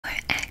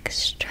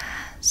extra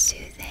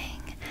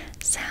soothing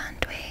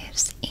sound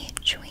waves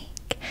each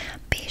week,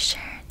 be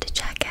sure to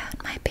check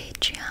out my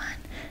Patreon,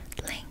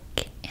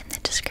 link in the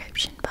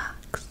description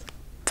box.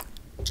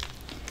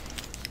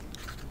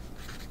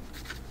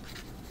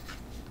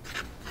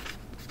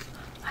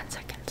 One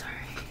second,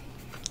 sorry.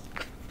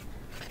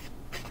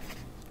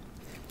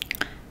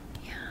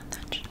 Yeah,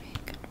 that should be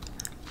good for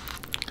that.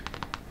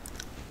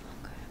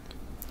 Okay.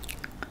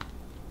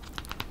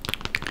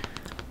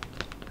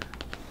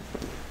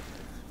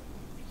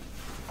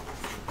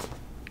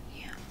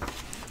 Yeah,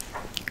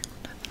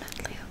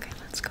 definitely. Okay,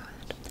 let's go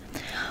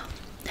ahead.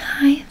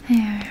 Hi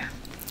there.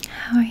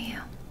 How are you?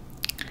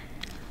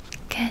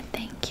 Good,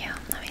 thank you.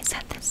 Let me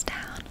set this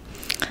down.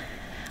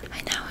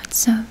 I know it's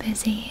so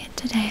busy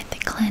today at the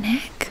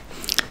clinic.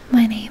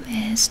 My name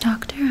is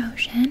Dr.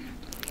 Ocean.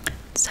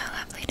 It's so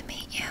lovely to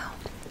meet you.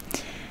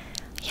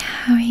 Yeah,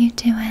 how are you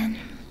doing?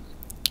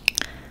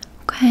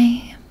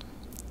 Okay.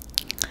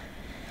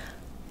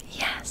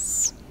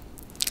 Yes,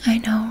 I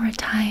know we're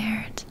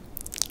tired.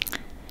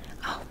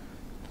 Oh,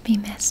 we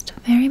missed,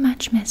 very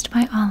much missed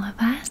by all of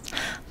us,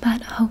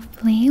 but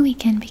hopefully we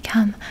can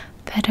become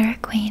better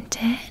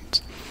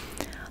acquainted.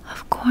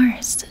 Of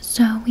course,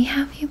 so we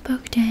have you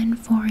booked in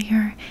for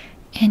your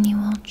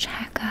annual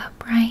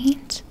checkup,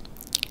 right?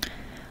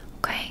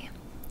 Okay.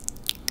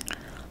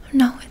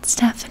 No, it's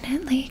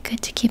definitely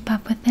good to keep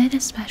up with it,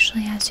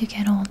 especially as you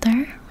get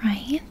older,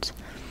 right?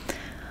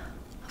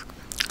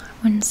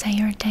 I wouldn't say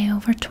you're a day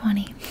over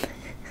 20.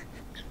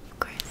 Of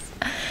course.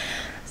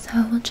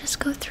 So we'll just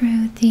go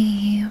through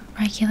the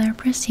regular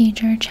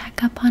procedure,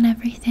 check up on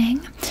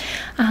everything.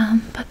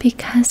 But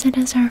because it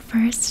is our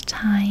first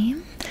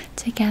time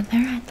together,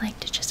 I'd like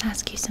to just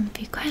ask you some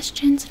few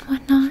questions and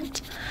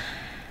whatnot.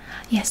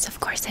 Yes, of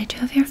course, I do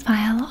have your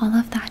file. All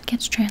of that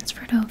gets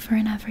transferred over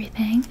and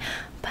everything.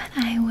 But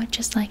I would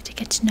just like to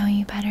get to know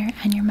you better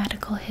and your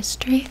medical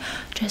history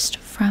just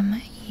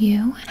from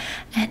you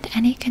and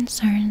any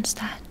concerns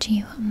that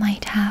you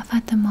might have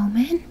at the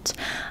moment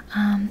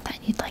that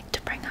you'd like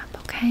to bring up,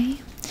 okay?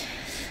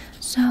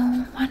 So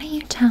why don't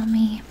you tell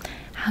me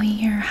how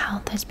your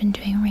health has been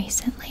doing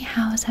recently?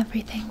 How has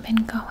everything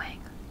been going?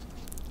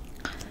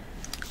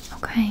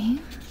 Okay.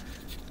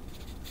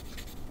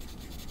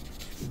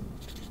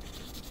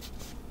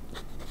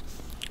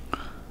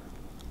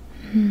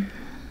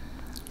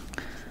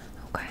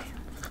 Okay.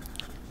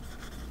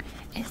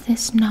 Is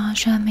this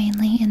nausea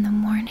mainly in the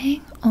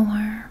morning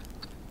or?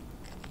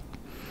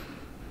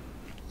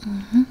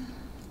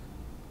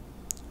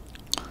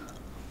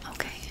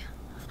 Okay.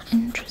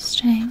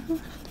 Interesting.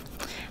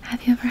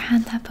 Have you ever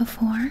had that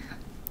before?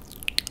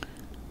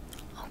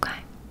 Okay.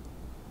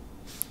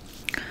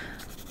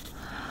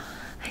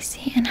 I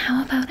see. And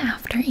how about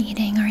after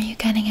eating? Are you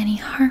getting any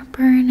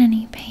heartburn,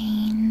 any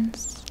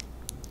pains?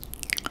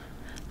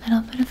 A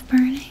little bit of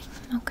burning?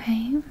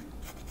 Okay.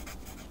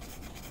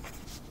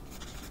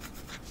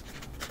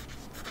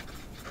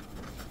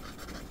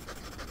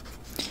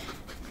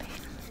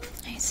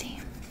 I see.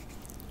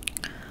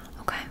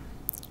 Okay.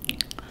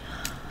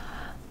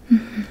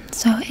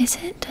 So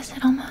does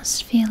it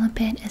almost feel a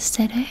bit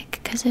acidic?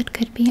 Because it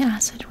could be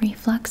acid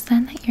reflux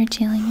then that you're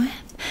dealing with.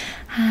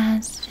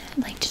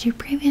 Did your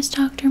previous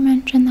doctor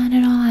mention that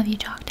at all? Have you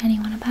talked to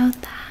anyone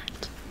about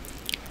that?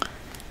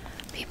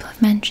 People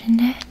have mentioned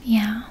it,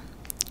 yeah.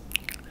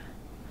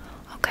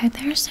 Okay,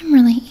 there are some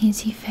really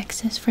easy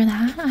fixes for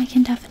that. I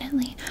can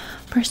definitely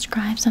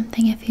prescribe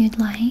something if you'd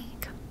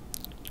like.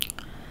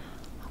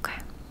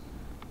 Okay.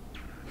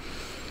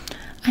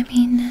 I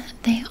mean,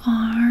 they're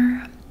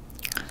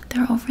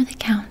over the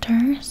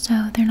counter,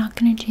 so they're not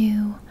going to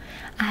do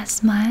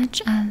as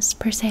much as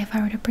per se if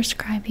I were to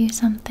prescribe you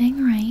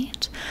something,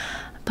 right?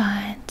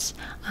 But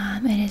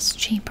it is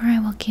cheaper, I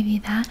will give you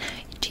that.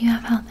 Do you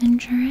have health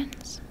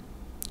insurance?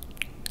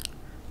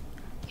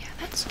 Yeah,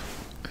 that's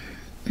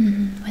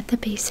with the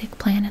basic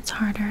plan it's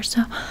harder,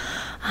 so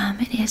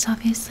it is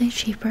obviously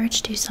cheaper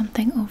to do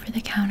something over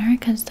the counter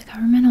because the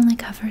government only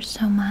covers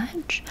so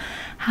much.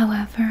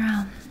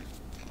 However,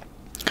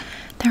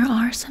 there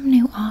are some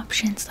new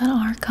options that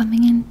are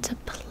coming into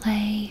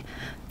play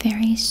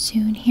very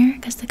soon here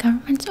because the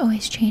government's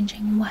always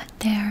changing what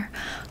they're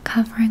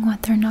covering,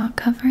 what they're not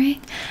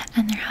covering,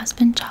 and there has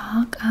been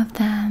talk of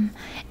them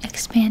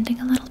expanding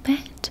a little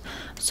bit.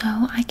 So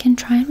I can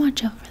try and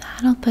watch out for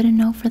that. I'll put a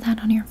note for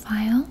that on your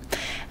file,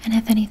 and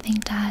if anything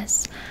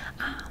does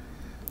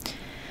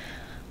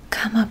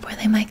come up where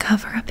they might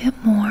cover a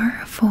bit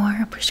more for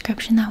a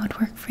prescription that would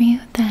work for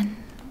you, then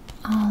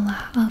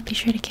I'll be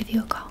sure to give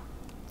you a call.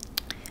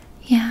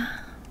 Yeah,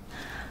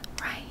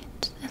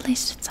 right. At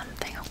least it's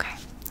something, okay.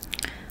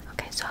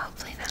 Okay, so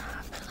hopefully that'll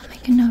happen. I'll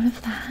make a note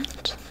of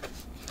that.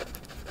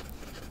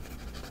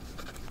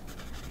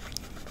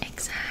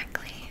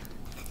 Exactly.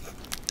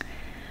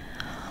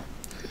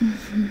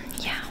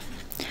 Yeah.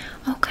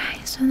 Okay,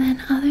 so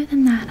then other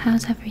than that,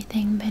 how's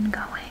everything been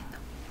going?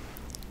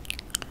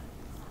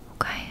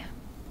 Okay.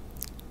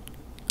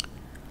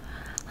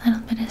 A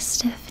little bit of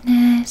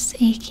stiffness,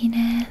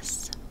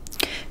 achiness.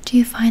 Do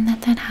you find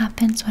that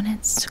happens when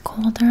it's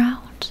colder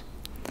out?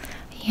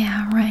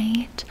 Yeah,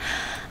 right.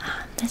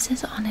 This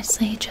is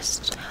honestly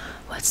just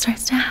what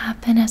starts to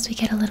happen as we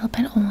get a little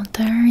bit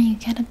older. You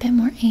get a bit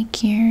more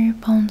achier, your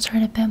bones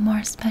hurt a bit more,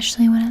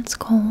 especially when it's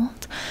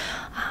cold.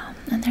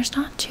 And there's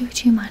not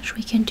too much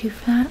we can do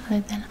for that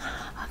other than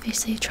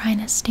obviously trying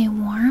to stay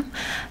warm.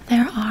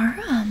 There are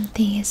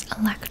these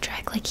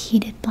electric, like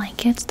heated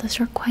blankets. Those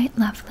are quite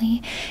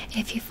lovely.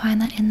 If you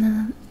find that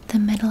in the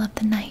middle of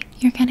the night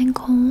you're getting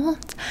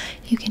cold,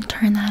 you can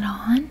turn that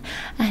on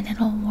and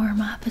it'll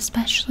warm up,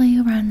 especially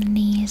around the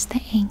knees,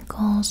 the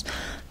ankles,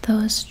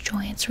 those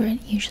joints where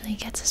it usually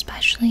gets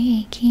especially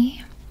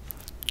achy.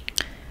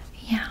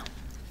 Yeah.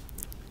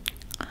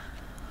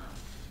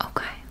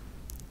 Okay.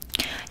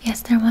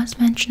 Yes, there was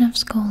mention of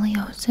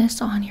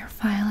scoliosis on your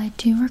file. I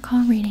do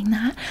recall reading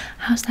that.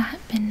 How's that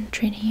been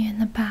treating you in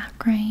the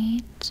back,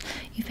 right?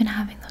 You've been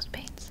having those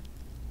pains.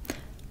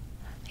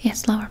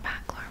 Yes, lower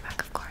back,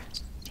 of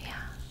course.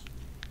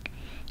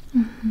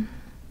 Yeah.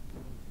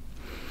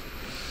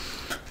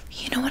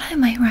 You know what I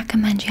might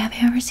recommend you? Have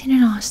you ever seen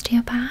an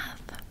osteopath?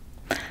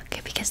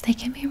 Okay, because they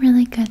can be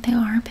really good. They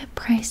are a bit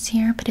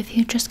pricier, but if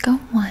you just go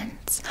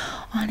once,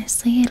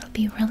 honestly, it'll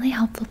be really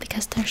helpful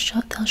because they'll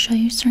show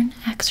you certain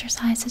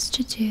exercises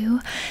to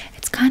do.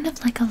 It's kind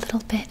of like a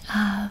little bit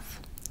of,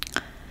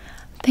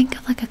 think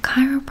of like a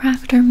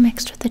chiropractor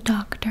mixed with a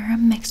doctor,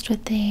 mixed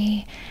with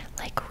a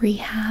like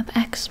rehab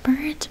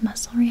expert,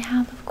 muscle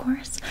rehab of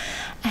course,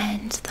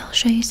 and they'll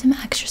show you some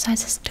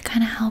exercises to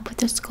kind of help with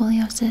the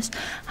scoliosis,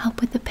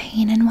 help with the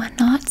pain and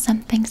whatnot,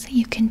 some things that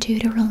you can do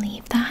to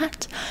relieve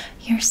that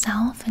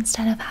yourself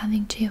instead of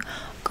having to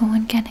go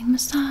and getting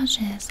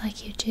massages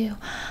like you do,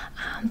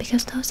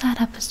 because those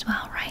add up as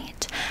well,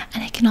 right?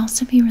 And it can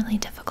also be really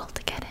difficult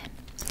to get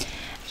in.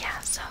 Yeah,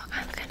 so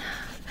I'm gonna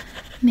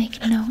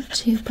make note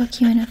to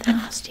book you in with an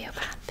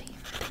osteopathy.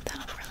 I think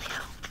that'll really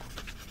help.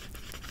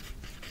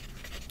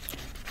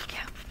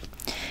 Yeah.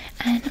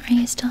 And are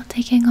you still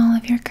taking all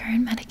of your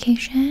current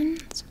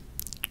medications?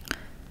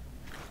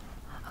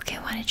 Okay,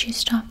 why did you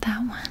stop that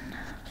one?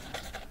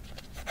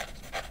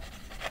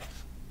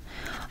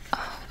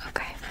 Oh,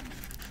 okay.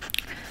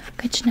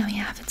 Good to know.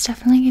 Yeah, if it's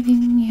definitely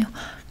giving you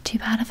too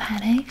bad of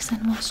headaches,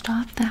 then we'll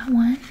stop that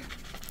one.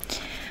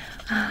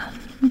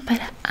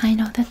 But I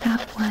know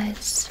that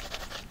was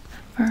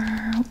for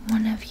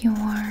one of your,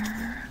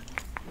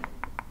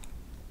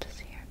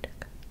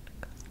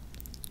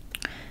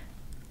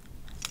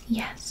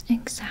 yes,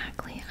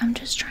 exactly. I'm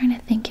just trying to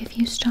think, if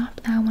you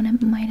stop that one,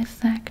 it might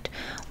affect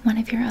one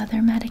of your other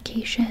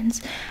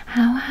medications.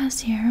 How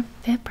has your,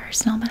 bit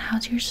personal, but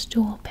how's your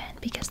stool been?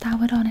 Because that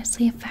would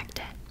honestly affect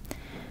it.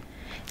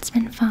 It's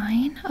been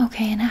fine.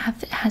 Okay, and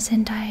have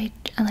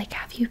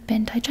you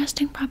been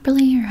digesting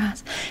properly, or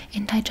has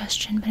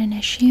indigestion been an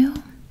issue?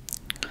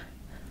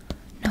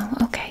 No.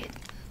 Okay.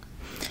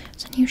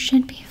 So you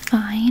should be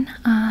fine.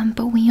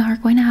 But we are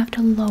going to have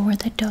to lower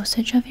the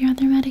dosage of your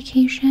other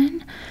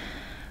medication.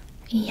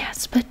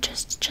 Yes, but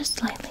just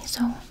slightly.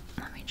 So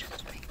let me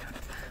just make note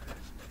of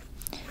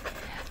that.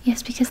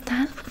 Yes, because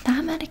that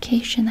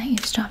medication that you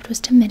stopped was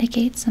to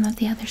mitigate some of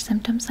the other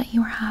symptoms that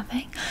you were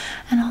having.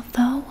 And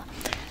although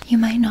you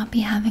might not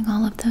be having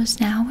all of those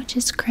now, which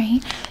is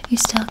great, you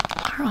still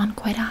are on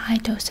quite a high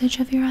dosage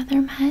of your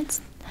other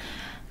meds.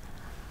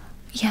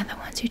 Yeah, the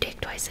ones you take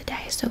twice a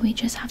day. So we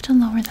just have to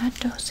lower that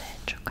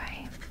dosage,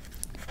 okay?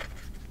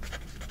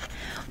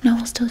 No,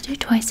 we'll still do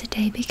twice a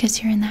day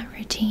because you're in that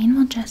routine.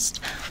 We'll just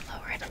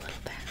lower it a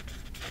little bit.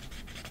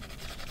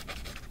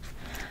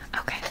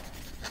 Okay.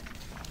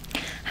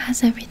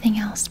 How's everything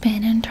else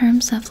been in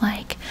terms of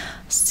like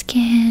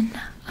skin,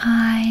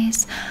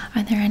 eyes?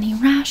 Are there any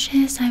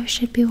rashes I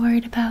should be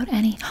worried about?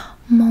 Any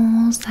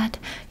moles that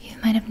you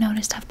might have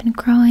noticed have been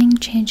growing,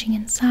 changing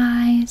in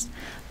size,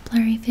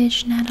 blurry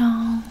vision at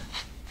all?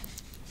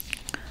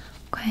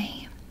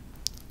 Okay.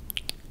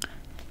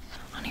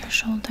 On your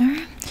shoulder, do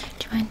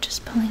you mind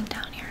just pulling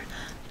down here?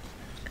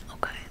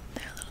 Okay,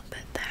 there a little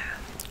bit there.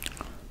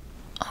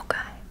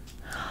 Okay.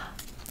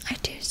 I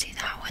do see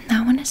that one.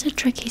 That one is a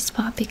tricky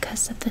spot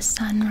because of the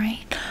sun,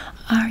 right?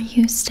 Are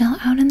you still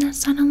out in the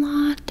sun a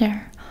lot,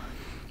 or?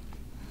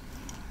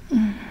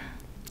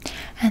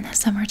 And the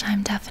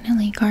summertime,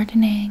 definitely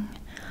gardening,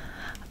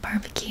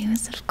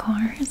 barbecues, of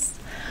course.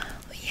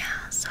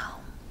 Yeah, so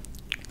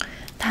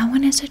that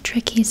one is a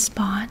tricky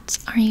spot.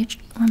 Are you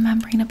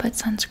remembering to put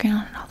sunscreen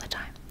on it all the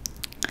time?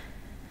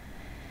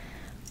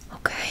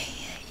 Okay,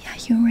 yeah,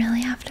 you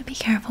really have to be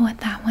careful with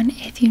that one.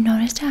 If you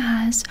notice it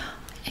has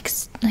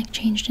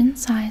changed in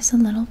size a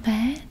little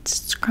bit,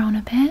 it's grown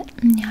a bit,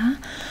 yeah.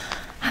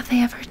 Have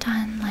they ever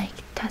done like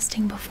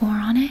testing before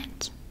on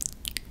it?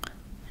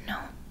 No.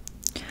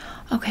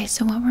 Okay,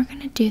 so what we're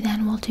gonna do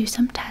then, we'll do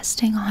some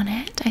testing on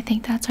it. I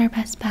think that's our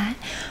best bet,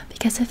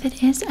 because if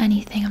it is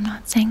anything, I'm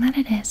not saying that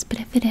it is, but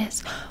if it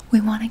is,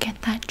 we want to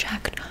get that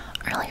checked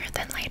earlier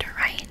than later,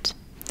 right?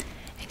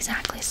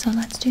 Exactly. So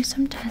let's do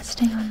some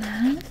testing on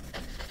that.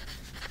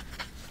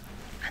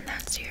 And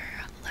that's your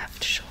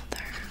left shoulder.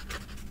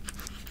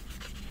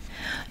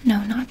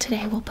 No, not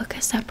today. We'll book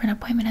a separate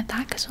appointment at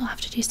that because we'll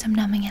have to do some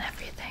numbing and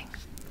everything.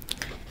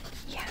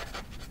 Yeah.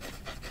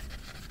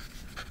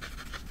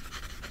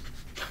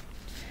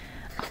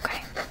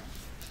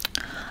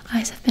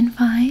 eyes have been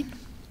fine?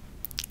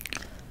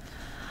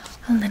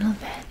 A little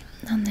bit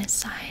on this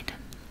side.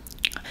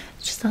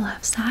 It's just the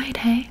left side,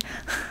 hey?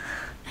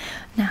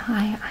 No,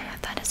 I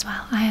have that as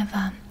well. I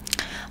have,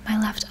 my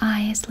left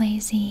eye is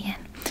lazy,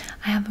 and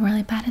I have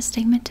really bad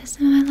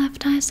astigmatism in my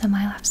left eye, so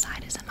my left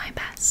side isn't my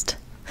best.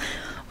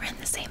 We're in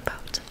the same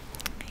boat.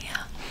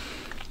 Yeah.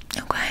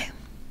 Okay.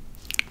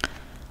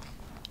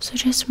 So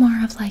just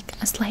more of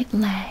like a slight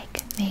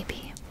lag,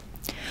 maybe.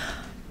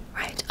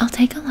 Right, I'll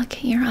take a look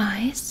at your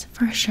eyes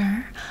for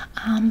sure.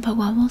 But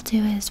what we'll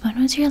do is,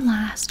 when was your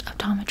last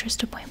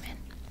optometrist appointment?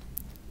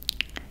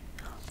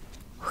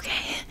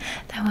 Okay,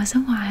 that was a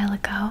while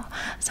ago,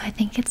 so I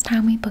think it's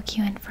time we book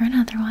you in for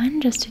another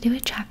one just to do a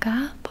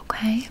checkup,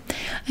 okay?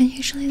 And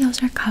usually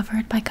those are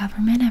covered by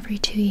government every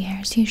 2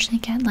 years. You usually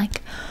get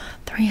like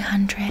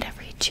 300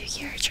 every 2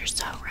 years or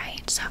so,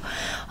 right? So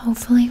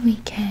hopefully we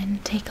can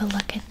take a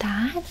look at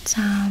that.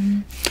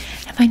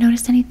 If I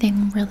notice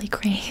anything really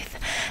grave,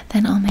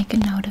 then I'll make a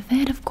note of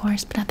it, of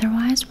course, but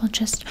otherwise we'll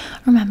just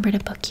remember to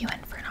book you in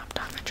for an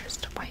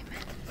optometrist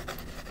appointment.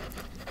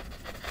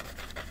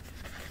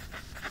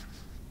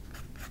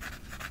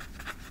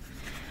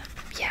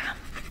 Yeah,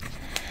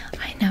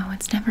 I know,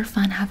 it's never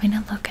fun having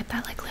to look at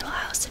that like little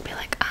house and be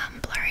like,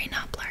 blurry,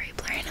 not blurry,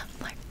 blurry, not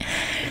blurry.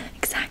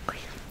 Exactly.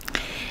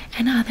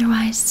 And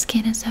otherwise,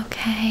 skin is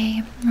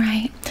okay,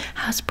 right?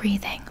 How's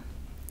breathing?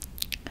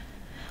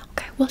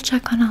 Okay, we'll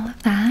check on all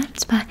of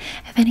that, but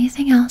if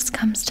anything else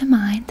comes to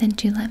mind, then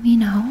do let me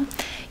know.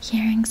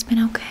 Hearing's been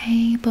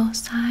okay, both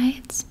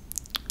sides?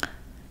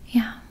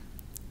 Yeah.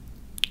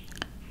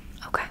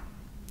 Okay.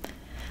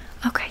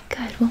 Okay,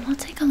 good. Well, we'll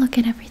take a look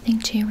at everything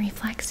too.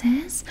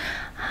 Reflexes.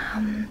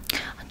 I'll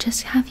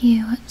just have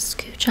you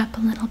scooch up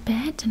a little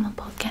bit and we'll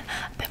both get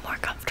a bit more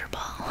comfortable.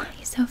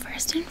 So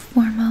first and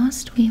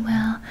foremost, we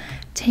will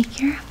take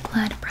your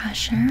blood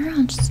pressure.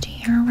 I'll just do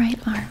your right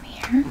arm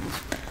here.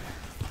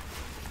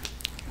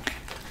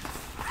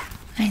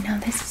 I know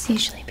this is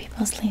usually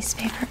people's least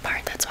favorite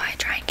part. That's why I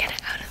try and get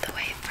it out of the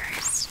way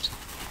first.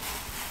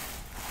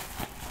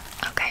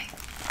 Okay.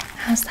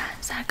 How's that?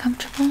 Is that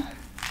comfortable?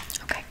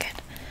 Okay,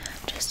 good.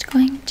 Just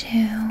going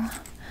to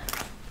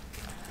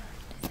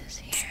do this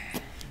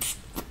here.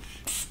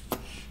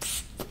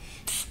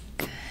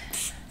 Good.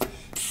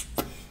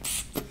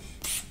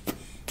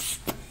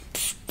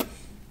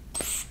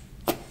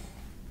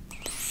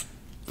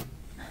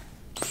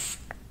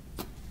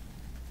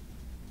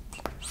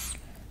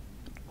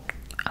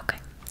 Okay.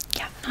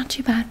 Yeah, not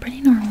too bad.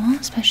 Pretty normal,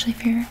 especially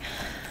for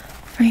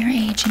your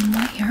age and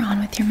what you're on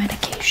with your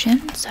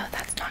medication. So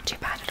that's not too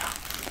bad at all.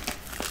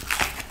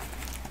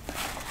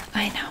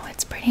 I know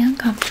it's pretty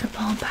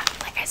uncomfortable, but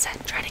like I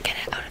said, try to get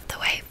it out of the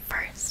way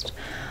first.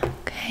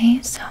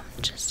 Okay, so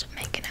just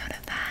make a note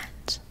of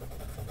that.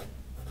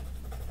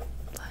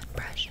 Blood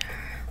pressure.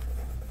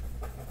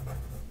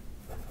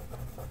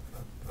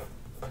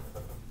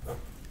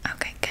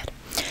 Okay, good.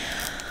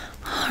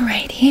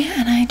 Alrighty,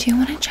 and I do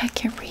want to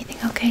check your breathing.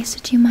 Okay, so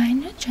do you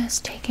mind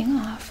just taking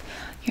off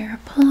your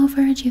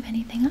pullover? Do you have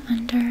anything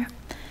under?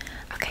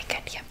 Okay,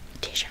 good. Yep,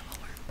 t-shirt will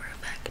work.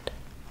 Perfect.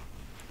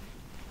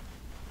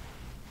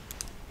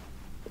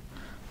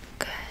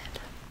 Good.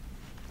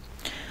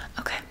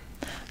 Okay,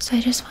 so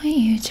I just want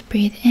you to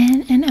breathe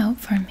in and out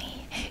for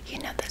me. You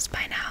know this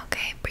by now,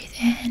 okay? Breathe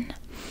in,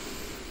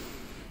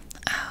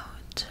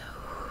 out.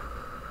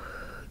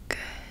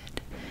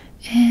 Good.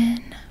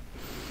 In,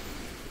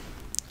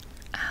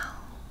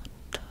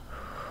 out.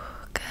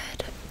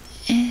 Good.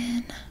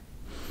 In,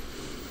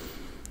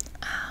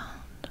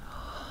 out.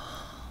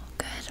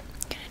 Good.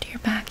 I'm gonna do your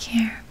back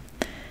here.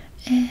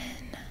 In,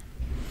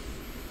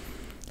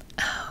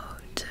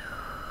 out.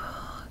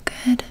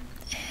 Good.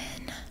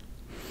 In,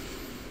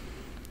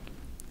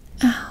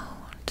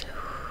 out.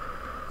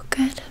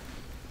 Good.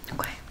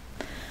 Okay.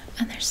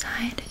 Other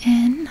side.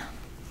 In,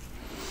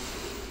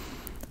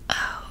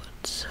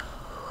 out.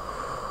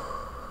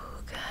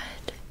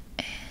 Good.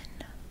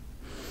 In,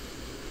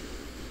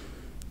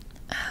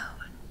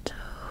 out.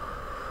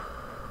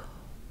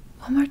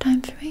 One more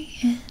time for me.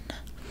 In,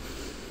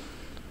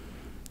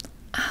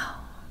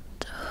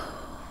 out.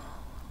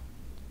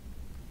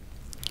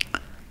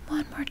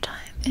 One more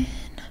time. In,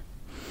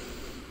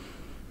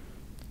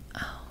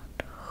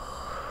 out.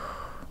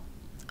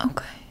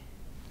 Okay.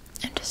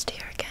 And just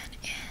here again.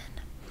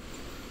 In,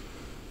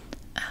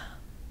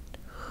 out.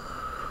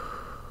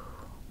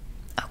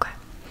 Okay.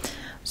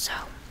 So,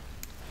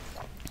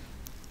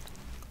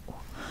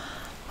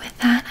 with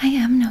that, I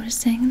am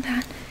noticing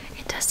that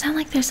it does sound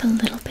like there's a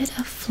little bit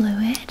of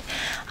fluid.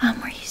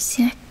 Were you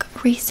sick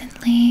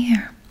recently,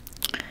 or?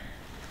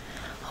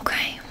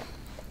 Okay.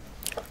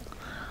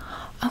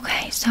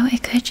 Okay, so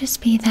it could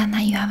just be then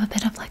that you have a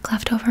bit of like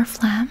leftover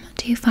phlegm.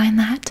 Do you find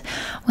that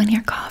when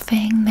you're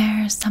coughing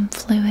there's some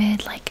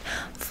fluid, like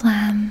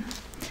phlegm?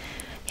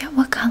 Yeah,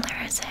 what color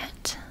is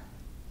it?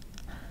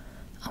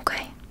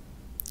 Okay.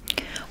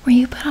 Were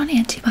you put on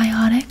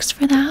antibiotics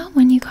for that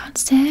when you got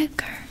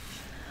sick, or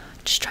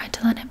just tried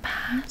to let it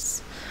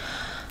pass?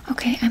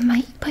 Okay, I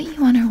might put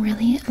you on a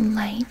really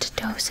light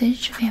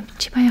dosage of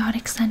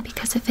antibiotics then,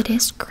 because if it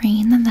is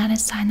green, then that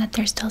is a sign that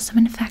there's still some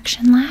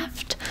infection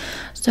left.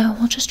 So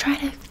we'll just try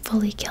to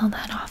fully kill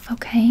that off,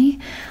 okay?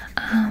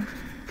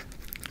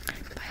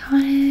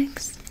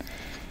 Antibiotics.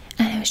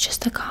 And it was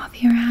just the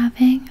cough you're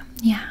having?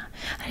 Yeah.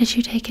 Did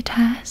you take a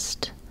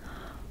test?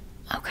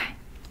 Okay.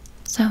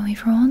 So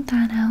we've rolled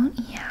that out,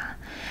 yeah.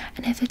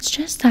 And if it's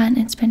just that and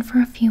it's been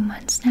for a few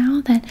months now,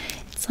 then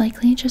it's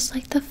likely just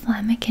like the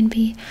phlegm.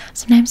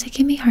 Sometimes it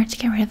can be hard to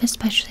get rid of,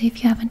 especially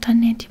if you haven't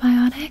done an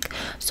antibiotic.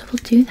 So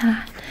we'll do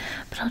that.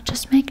 But I'll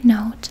just make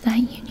note that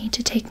you need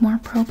to take more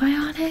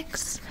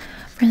probiotics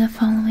for the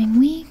following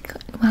week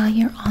while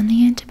you're on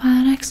the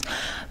antibiotics,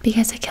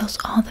 because it kills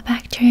all the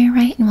bacteria,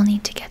 right? And we'll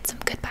need to get some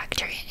good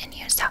bacteria in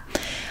you. So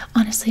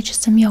honestly,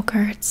 just some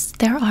yogurts.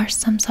 There are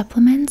some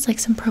supplements, like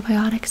some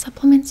probiotic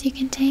supplements you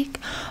can take,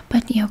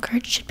 but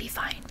yogurt should be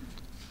fine.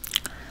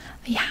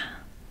 Yeah.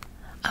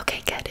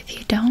 Okay, good. If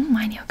you don't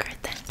mind yogurt,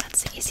 then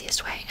that's the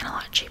easiest way and a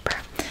lot cheaper.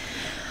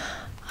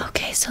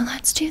 Okay, so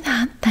let's do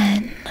that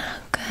then.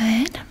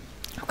 Good.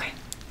 Okay.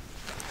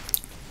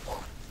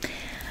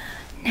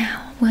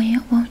 Now, we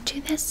won't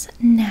do this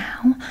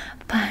now,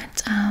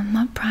 but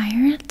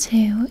prior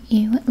to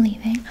you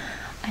leaving,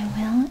 I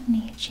will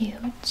need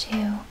you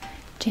to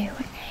do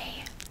a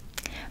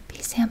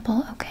pee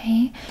sample,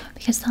 okay?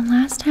 Because the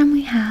last time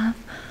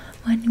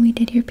when we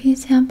did your pee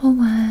sample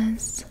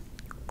was...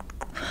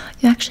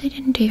 You actually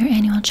didn't do your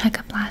annual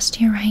checkup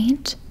last year,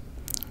 right?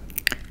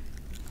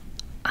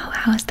 Oh,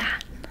 how is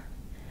that?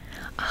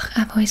 Oh,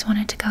 I've always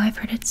wanted to go. I've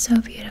heard it's so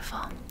beautiful.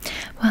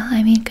 Well,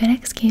 I mean, good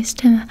excuse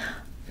to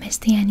miss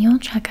the annual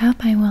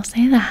checkup, I will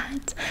say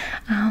that.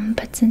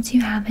 But since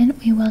you haven't,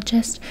 we will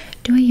just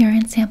do a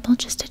urine sample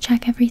just to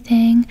check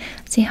everything,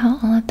 see how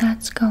all of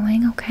that's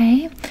going,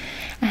 okay?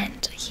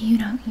 And you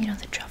know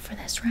the drill for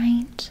this,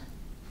 right?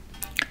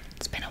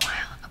 It's been a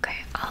while. Okay,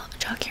 I'll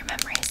jog your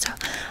memory. So,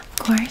 of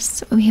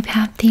course, we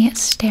have the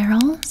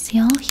sterile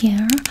seal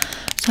here.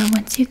 So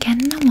once you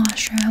get in the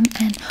washroom,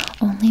 and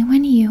only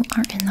when you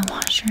are in the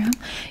washroom,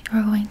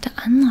 you're going to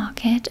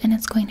unlock it and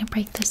it's going to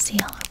break the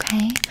seal,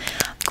 okay?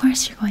 Of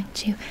course, you're going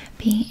to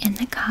be in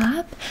the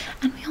cup,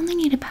 and we only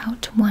need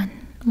about one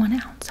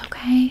ounce,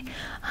 okay?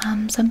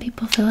 Some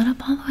people fill it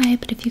up all the way,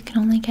 but if you can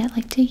only get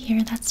like to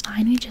here, that's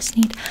fine. We just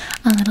need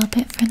a little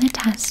bit for the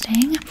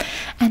testing.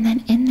 And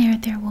then in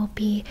there will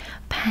be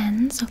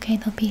pens, okay?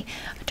 There'll be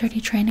a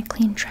dirty tray and a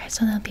clean tray.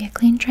 So there'll be a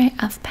clean tray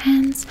of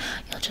pens.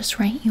 You'll just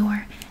write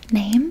your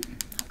name,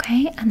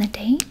 okay, and the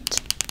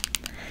date.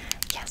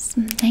 Yes,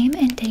 name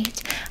and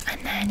date.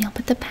 And then you'll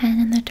put the pen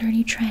in the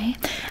dirty tray,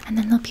 and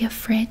then there'll be a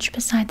fridge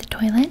beside the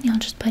toilet, and you'll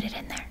just put it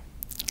in there,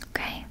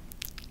 okay?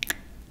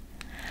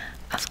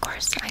 Of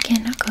course, I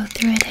can go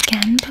through it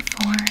again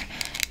before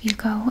you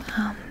go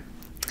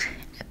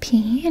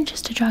pee, and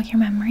just to jog your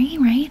memory,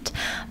 right?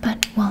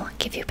 But we'll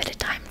give you a bit of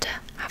time to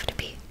have to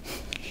pee.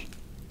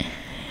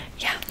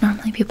 Yeah,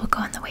 normally people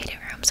go in the waiting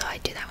room, so I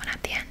do that one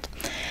at the end.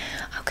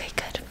 Okay,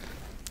 good.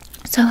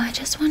 So I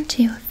just want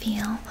to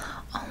feel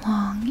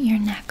along your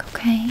neck,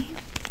 okay?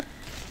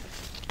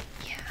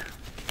 Yeah.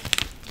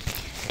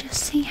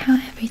 Just see how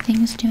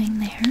everything's doing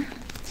there.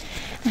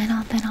 And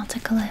I'll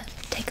take a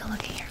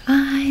look at your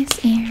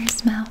eyes,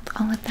 ears, mouth,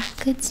 all of that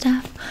good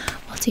stuff.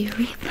 We'll do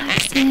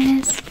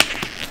reflexes.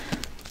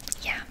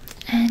 Yeah.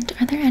 And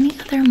are there any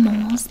other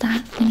moles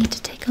that we need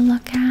to take a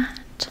look at?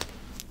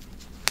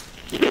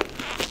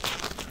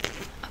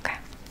 Okay.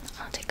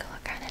 I'll take a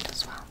look at it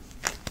as well.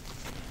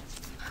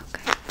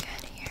 Okay,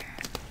 good here.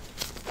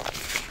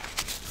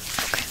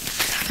 Okay.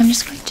 I'm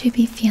just going to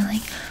be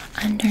feeling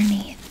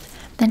underneath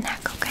the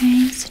neck,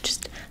 okay? So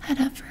just head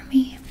up for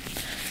me.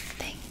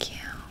 Thank you.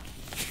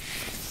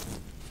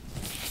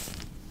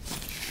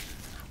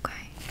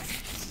 Okay.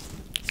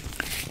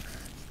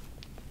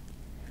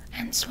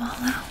 And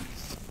swallow.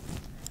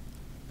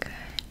 Good.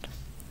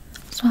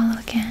 Swallow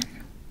again.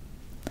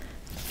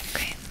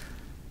 Okay.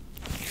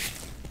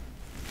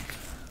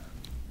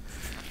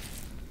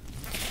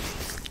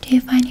 Do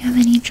you find you have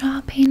any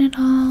jaw pain at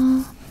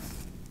all?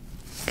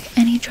 Okay.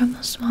 Any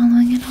trouble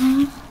swallowing at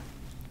all?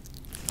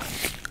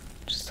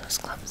 Just those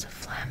clumps of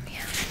phlegm,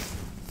 yeah.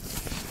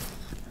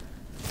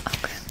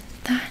 Okay,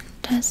 that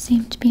does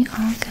seem to be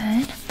all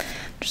good.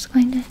 I'm just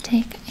going to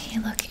take a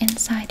look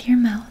inside your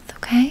mouth,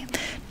 okay?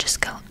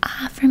 Just go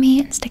ah for me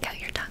and stick out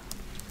your tongue.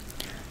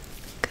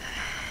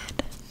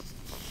 Good.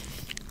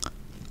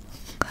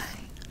 Okay.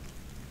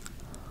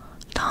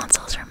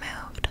 Tonsils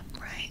removed,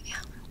 right?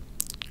 Yeah.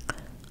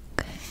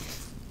 Okay.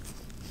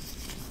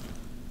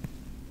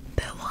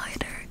 Bit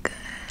wider,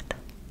 good.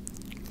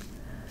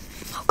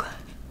 Okay.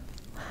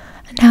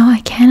 Now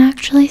I can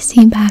actually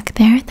see back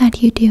there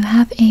that you do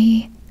have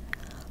a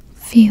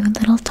few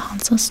little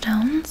tonsil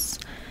stones.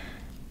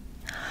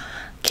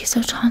 Okay,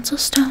 so tonsil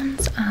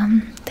stones,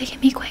 they can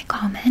be quite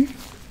common.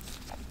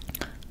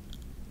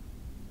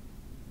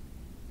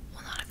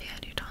 Well, not if you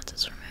had your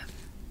tonsils removed.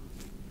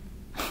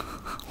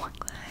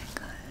 Okay,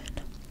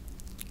 good.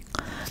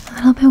 A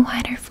little bit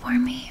wider for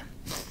me.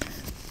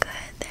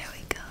 Good, there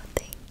we go,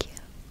 thank you.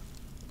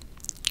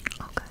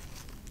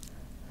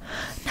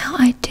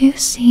 do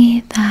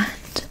see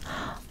that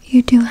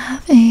you do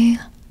have a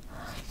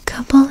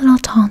couple little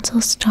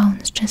tonsil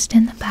stones just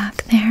in the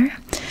back there.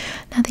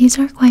 Now these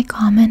are quite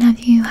common. Have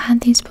you had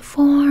these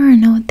before or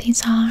know what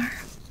these are?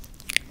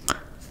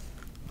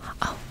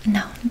 Oh,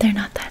 no, they're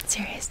not that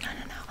serious. No.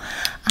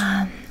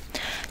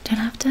 Don't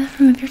have to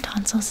remove your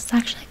tonsils. It's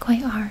actually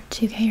quite hard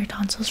to get your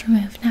tonsils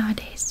removed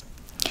nowadays.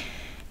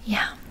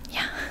 Yeah.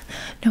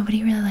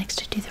 Nobody really likes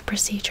to do the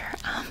procedure,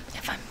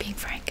 if I'm being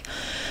frank.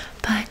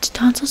 But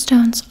tonsil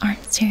stones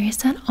aren't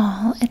serious at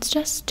all. It's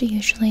just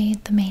usually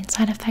the main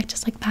side effect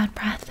is like bad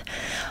breath.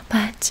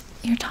 But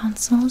your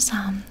tonsils,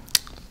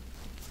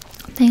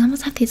 they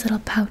almost have these little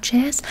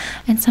pouches,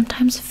 and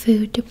sometimes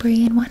food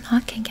debris and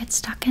whatnot can get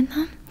stuck in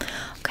them.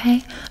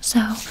 Okay,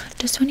 so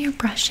just when you're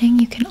brushing,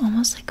 you can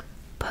almost like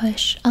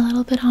push a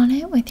little bit on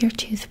it with your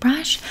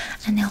toothbrush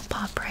and they'll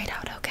pop right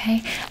out,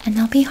 okay? And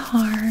they'll be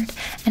hard,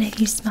 and if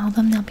you smell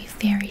them, they'll be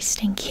very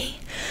stinky.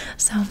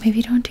 So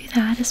maybe don't do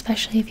that,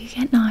 especially if you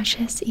get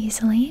nauseous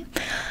easily.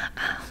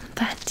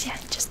 But yeah,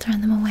 just throw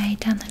them away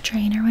down the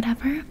drain or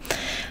whatever.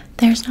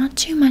 There's not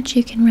too much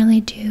you can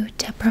really do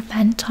to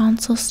prevent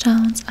tonsil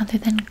stones other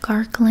than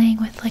gargling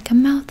with like a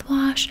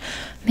mouthwash,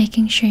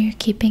 making sure you're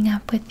keeping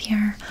up with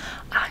your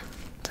like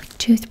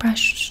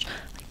toothbrush,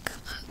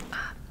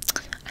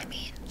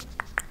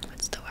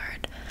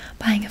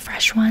 buying a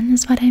fresh one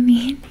is what I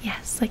mean.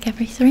 Yes, like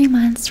every 3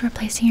 months,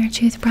 replacing your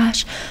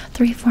toothbrush,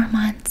 3-4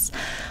 months.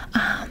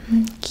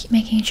 Keep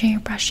making sure you're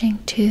brushing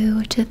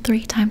 2 to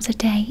 3 times a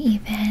day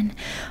even,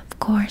 of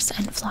course,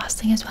 and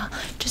flossing as well.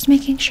 Just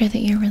making sure that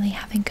you're really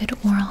having good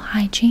oral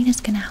hygiene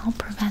is going to help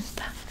prevent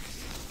them.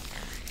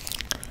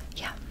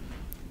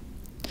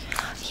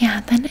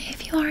 Yeah, then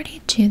if you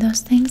already do those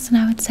things, then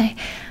I would say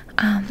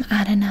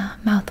add in a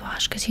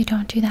mouthwash, because you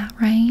don't do that,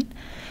 right?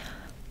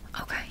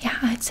 Okay, yeah,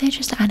 I'd say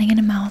just adding in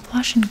a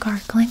mouthwash and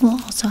gargling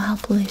will also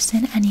help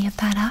loosen any of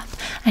that up,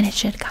 and it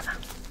should come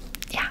out.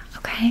 Yeah,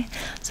 okay,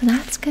 so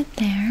that's good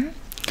there.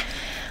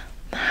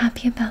 I'm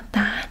happy about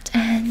that,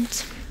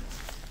 and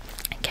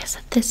I guess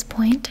at this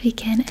point we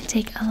can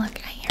take a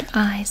look at your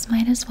eyes.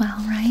 Might as well,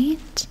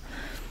 right?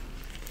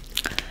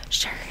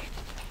 Sure.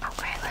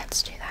 Okay,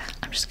 let's do that.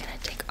 I'm just gonna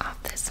take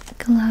off this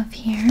glove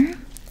here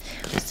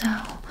so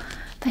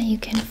that you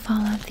can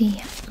follow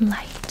the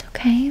light,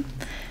 okay?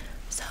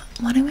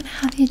 What I'm going to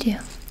have you do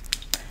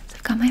is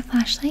I've got my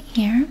flashlight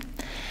here,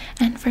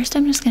 and first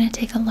I'm just going to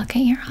take a look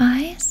at your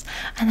eyes,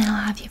 and then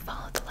I'll have you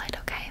follow the light,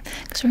 okay?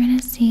 Because we're going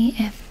to see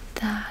if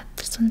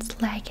this one's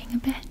lagging a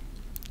bit.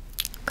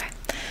 Okay,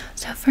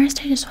 so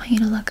first I just want you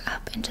to look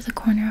up into the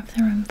corner of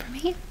the room for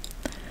me.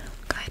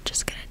 Okay,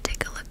 just going to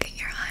take a look at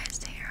your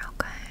eyes here,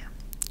 okay?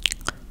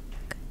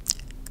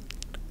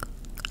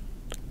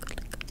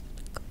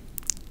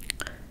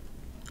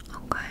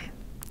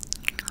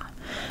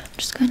 I'm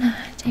just gonna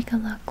take a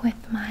look with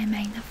my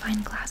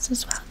magnifying glass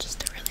as well, just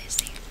to really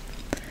see.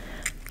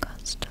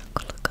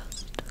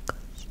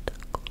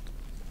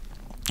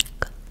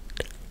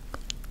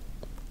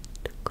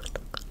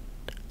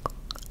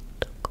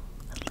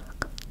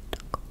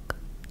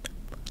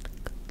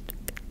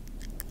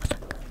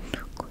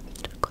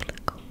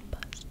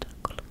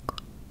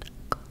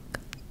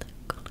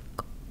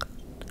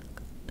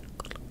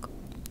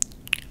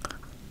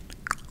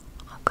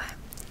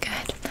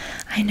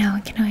 I know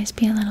it can always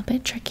be a little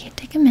bit tricky.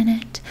 Take a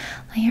minute,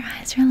 let your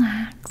eyes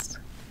relax.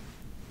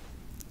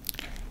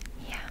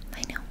 Yeah,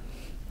 I know,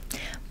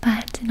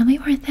 but it'll be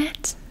worth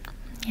it.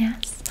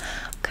 Yes.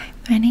 Okay,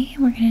 ready?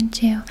 We're gonna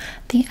do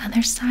the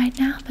other side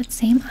now, but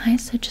same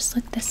eyes, so just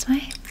look this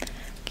way.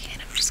 Okay,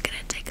 and I'm just gonna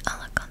take a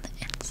look on the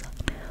inside.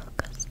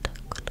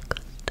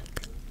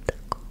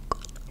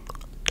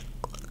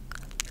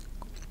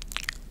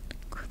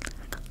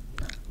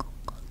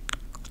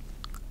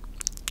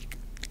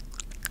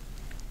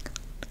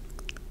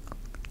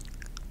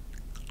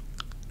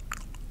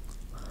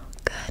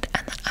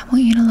 I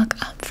want you to look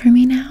up for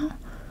me now.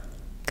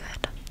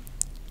 Good.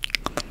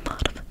 On the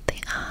bottom of the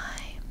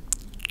eye.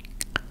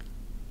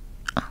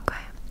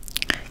 Okay.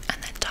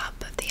 And then top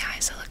of the eye,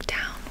 so look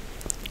down.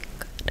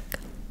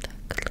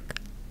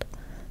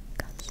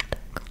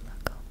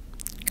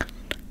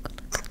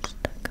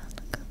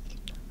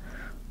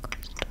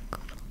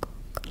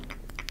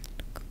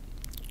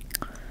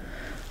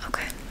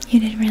 Okay, you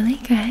did really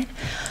good.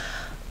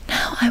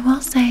 Now, I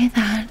will say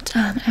that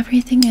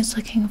everything is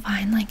looking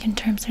fine, like in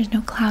terms there's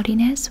no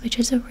cloudiness, which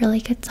is a really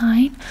good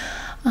sign.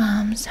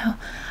 So I'm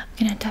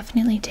gonna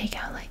definitely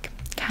take out like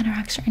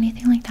cataracts or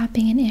anything like that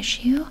being an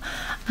issue.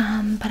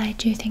 But I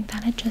do think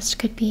that it just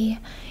could be,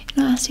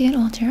 you know, as you get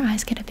older, your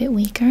eyes get a bit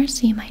weaker,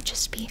 so you might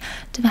just be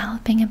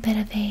developing a bit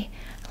of a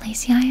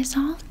lazy eye is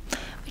all,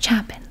 which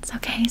happens,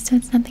 okay? So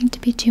it's nothing to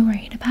be too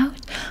worried about.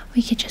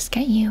 We could just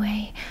get you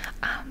a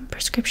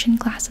prescription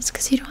glasses,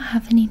 because you don't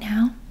have any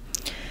now.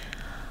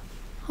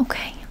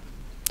 Okay,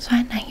 so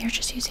at night you're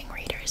just using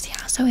readers,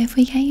 yeah. So if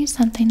we get you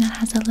something that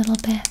has a little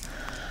bit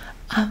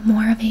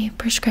more of a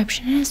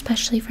prescription,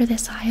 especially for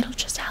this eye, it'll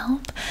just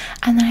help.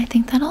 And then I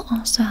think that'll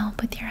also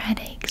help with your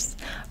headaches,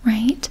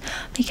 right?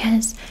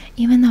 Because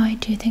even though I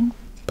do think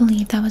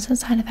believe that was a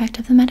side effect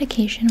of the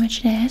medication,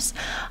 which it is.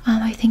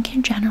 I think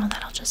in general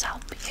that'll just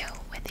help you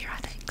with your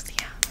headaches.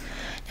 Yeah.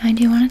 Now I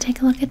do want to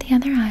take a look at the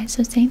other eye,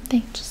 so same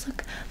thing, just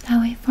look that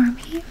way for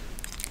me.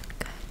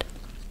 Good.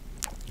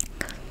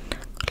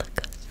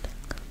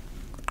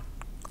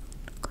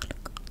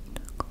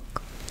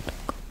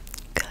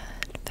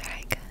 Good,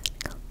 very good.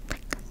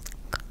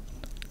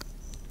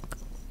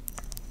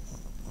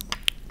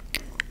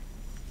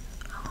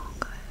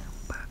 Okay,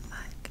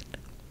 perfect.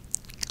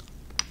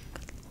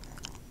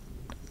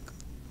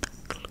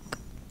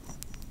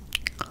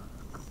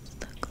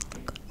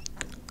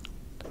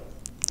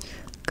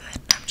 Good.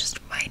 I'm just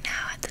right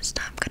now at this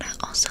time gonna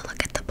also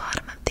look at the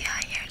bottom of the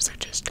eye here. So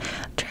just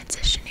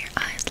transition your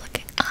eyes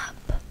looking up.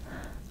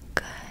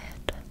 Good.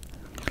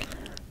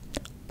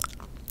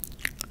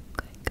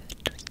 Okay, good.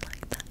 Just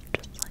like that.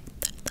 Just like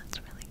that. That's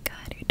really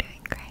good. You're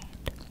doing great.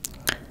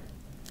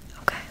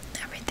 Okay,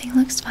 everything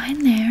looks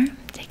fine there.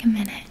 Take a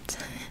minute.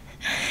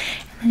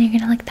 And then you're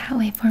gonna look that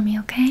way for me,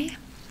 okay?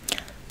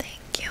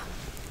 Thank you.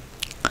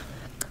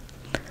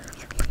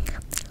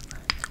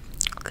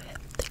 Okay,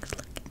 everything's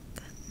looking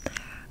good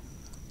there.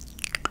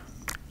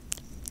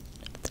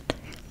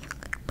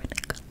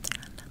 Pretty good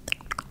there.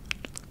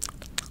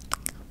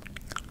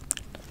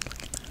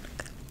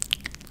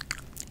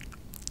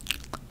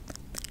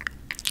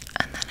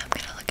 And then I'm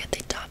gonna look at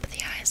the top of the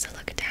eye, so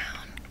look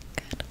down.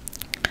 Good.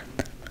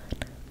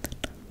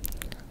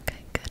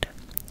 Okay, good.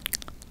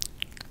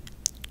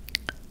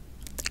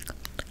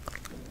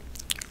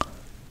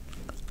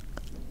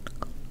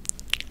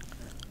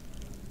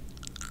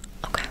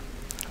 Okay,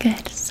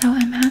 good. So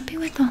I'm happy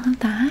with all of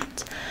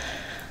that.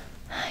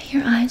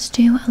 Your eyes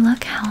do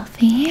look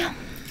healthy.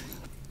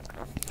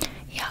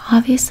 Yeah,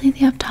 obviously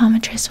the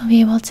optometrist will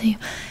be able to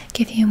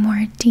give you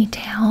more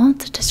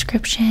detailed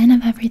description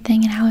of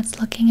everything and how it's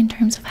looking in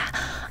terms of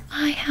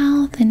eye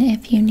health, and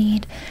if you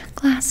need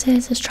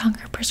glasses, a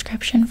stronger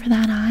prescription for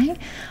that eye.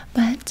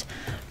 But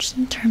just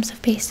in terms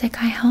of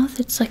basic eye health,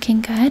 it's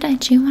looking good. I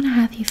do want to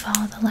have you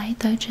follow the light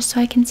though, just so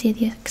I can see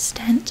the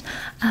extent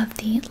of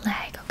the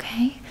leg,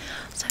 okay?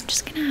 So I'm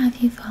just gonna have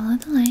you follow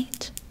the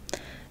light.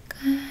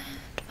 Good.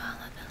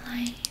 Follow the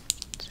light.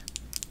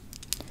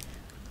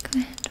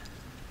 Good.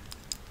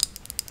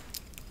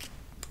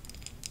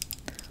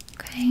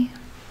 Okay.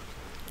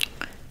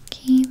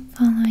 Keep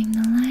following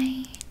the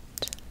light.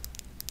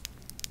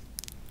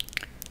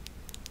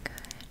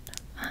 Good.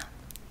 Up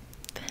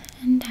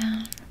and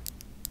down.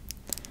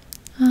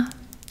 Up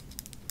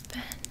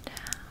and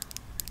down.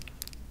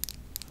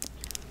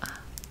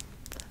 Up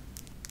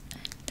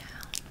and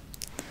down.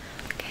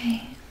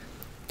 Okay.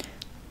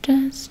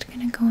 Just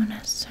gonna go in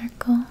a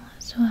circle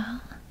as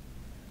well.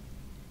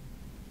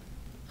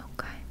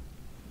 Okay.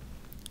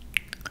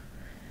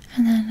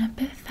 And then a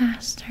bit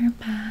faster,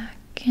 back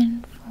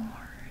and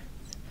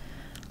forth,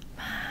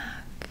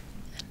 back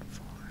and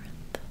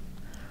forth,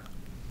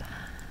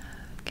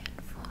 back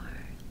and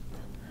forth,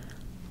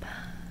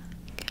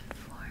 back and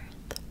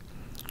forth.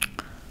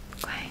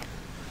 Okay.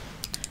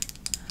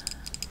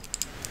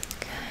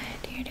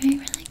 Good. You're doing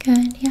really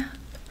good. Yeah.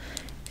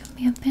 It can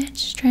be a bit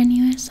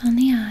strenuous on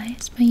the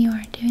eyes, but you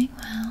are doing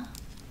well.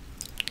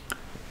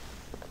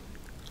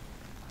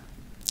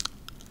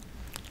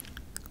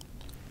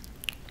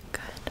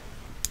 Good.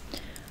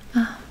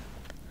 Up,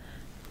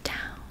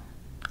 down,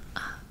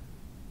 up,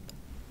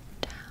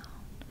 down,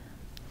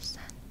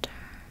 center.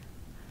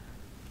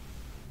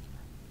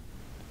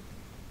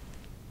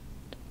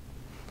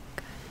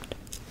 Good.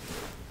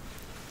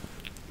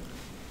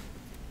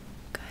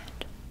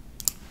 Good.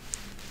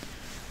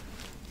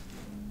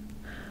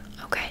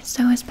 Okay,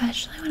 so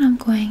especially when I'm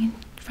going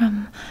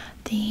from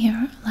the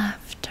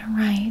left to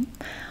right,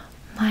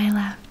 my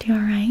left, your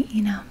right,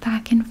 you know,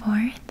 back and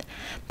forth,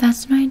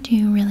 that's when I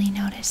do really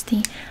notice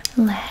the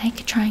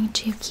leg trying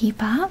to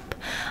keep up.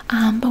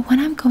 But when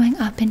I'm going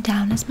up and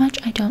down as much,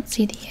 I don't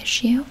see the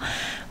issue,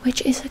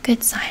 which is a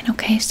good sign.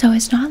 Okay, so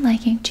it's not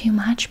lagging too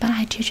much, but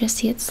I do just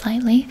see it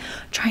slightly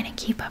trying to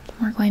keep up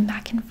when we're going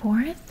back and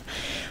forth.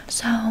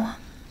 So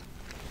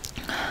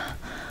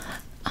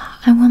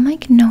I will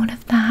make note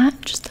of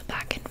that, just the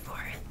back and forth.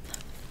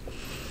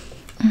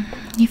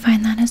 You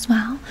find that as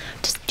well?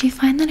 Do you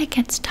find that it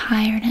gets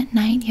tired at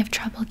night? You have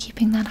trouble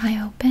keeping that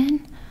eye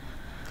open?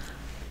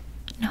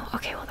 No?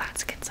 Okay, well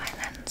that's a good sign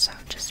then. So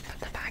just put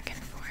the back and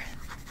forth.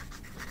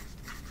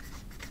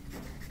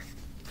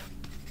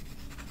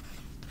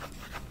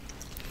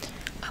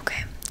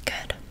 Okay,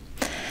 good.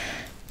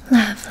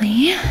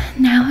 Lovely.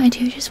 Now I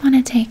do just want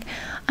to take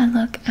a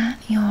look at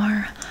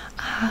your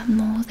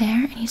mole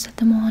there. And you said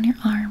the mole on your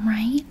arm,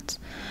 right?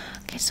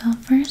 Okay, so I'll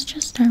first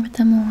just start with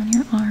the mole on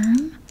your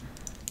arm.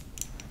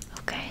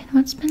 Okay,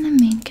 what's been the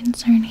main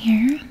concern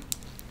here?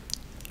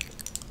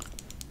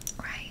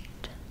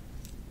 Right.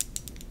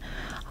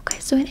 Okay,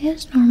 so it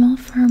is normal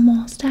for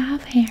moles to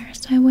have hair,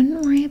 so I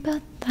wouldn't worry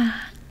about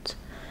that.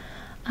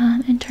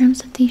 In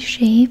terms of the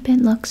shape,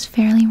 it looks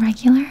fairly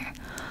regular.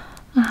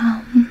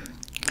 And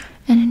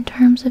in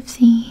terms of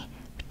the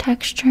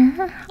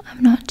texture,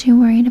 I'm not too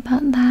worried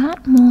about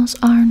that. Moles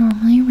are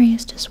normally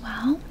raised as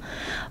well.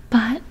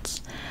 but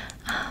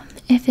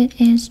if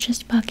it is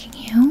just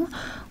bugging you,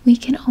 we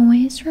can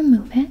always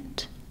remove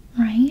it,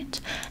 right?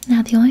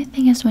 Now, the only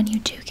thing is when you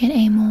do get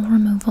a mole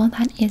removal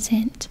that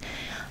isn't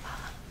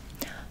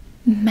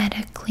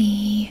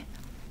medically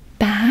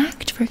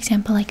backed, for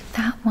example, like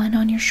that one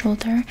on your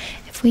shoulder,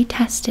 if we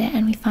test it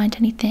and we find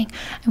anything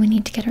and we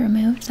need to get it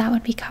removed, that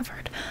would be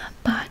covered.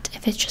 But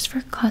if it's just for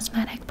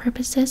cosmetic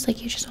purposes,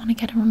 like you just want to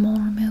get a mole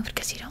removed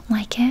because you don't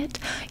like it,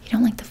 you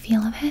don't like the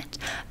feel of it,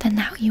 then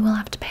that you will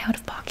have to pay out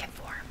of pocket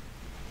for.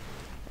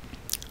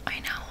 I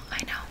know.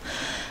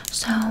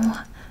 So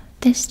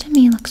this to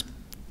me looks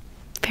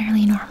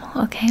fairly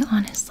normal, okay,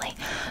 honestly.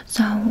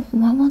 So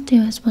what we'll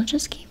do is we'll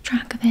just keep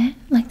track of it.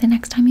 Like the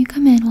next time you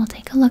come in, we'll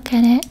take a look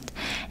at it,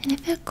 and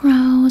if it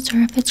grows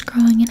or if it's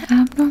growing an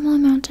abnormal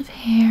amount of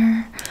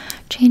hair,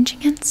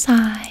 changing in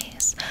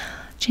size,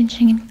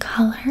 changing in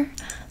color,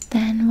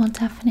 then we'll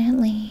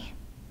definitely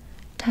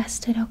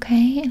test it,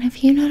 okay? And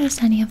if you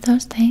notice any of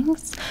those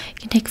things, you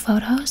can take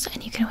photos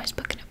and you can always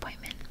book an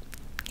appointment.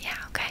 Yeah,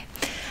 okay.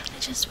 I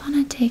just want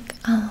to take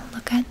a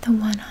look at the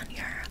one on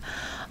your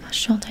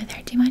shoulder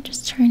there. Do you mind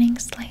just turning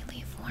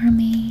slightly for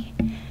me?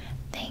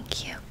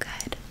 Thank you.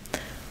 Good.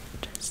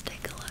 Just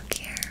take a look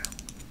here.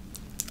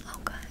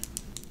 Okay.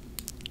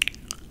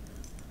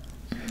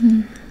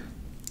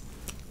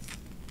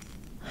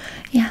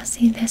 Yeah,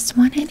 see this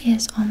one, it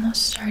is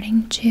almost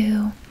starting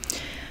to,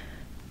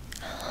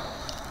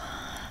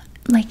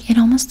 like, it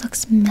almost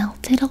looks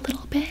melted a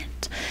little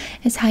bit,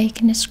 is how you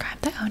can describe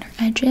the outer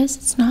edges.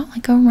 It's not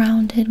like a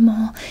rounded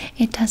mole.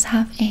 It does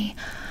have a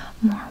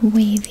more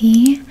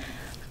wavy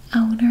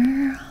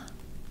outer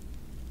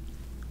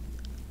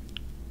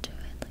to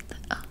it, like the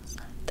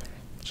outside there.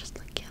 Just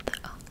like, yeah, the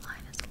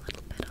outline is a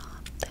little bit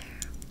off there.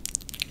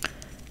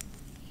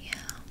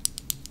 Yeah.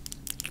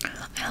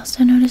 I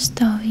also noticed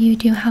though you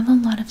do have a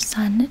lot of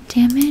sun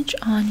damage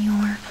on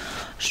your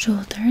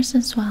shoulders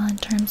as well, in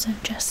terms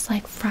of just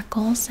like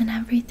freckles and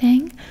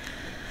everything.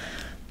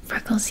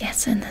 Freckles,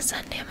 yes, and the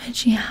sun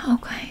damage. Yeah,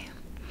 okay.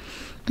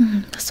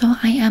 So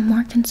I am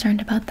more concerned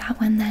about that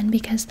one then,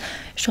 because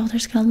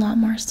shoulders get a lot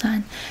more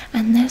sun.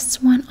 And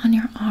this one on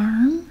your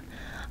arm,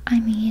 I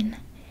mean,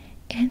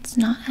 it's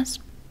not as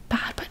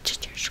bad, but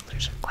just your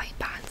shoulders are quite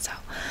bad. So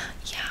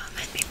yeah,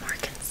 I'd be more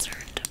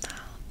concerned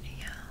about,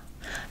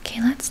 yeah.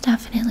 Okay, let's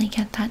definitely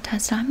get that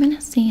tested. I'm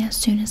gonna see as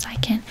soon as I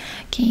can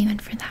get you in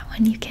for that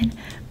one. You can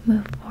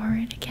move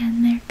forward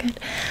again there. Good.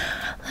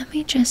 Let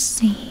me just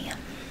see.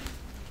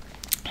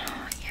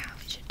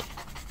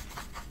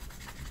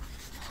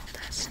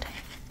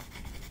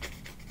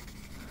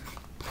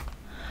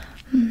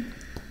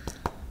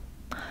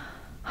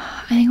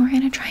 I think we're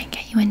gonna try and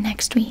get you in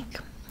next week.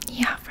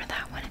 Yeah, for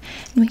that one.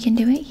 And we can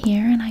do it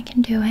here and I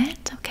can do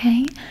it,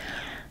 okay?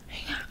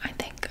 Yeah, I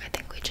think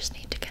we just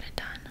need to get it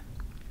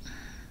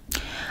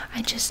done.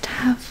 I just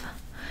have,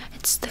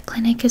 the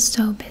clinic is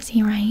so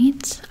busy,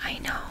 right? I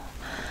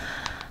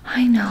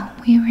know,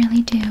 we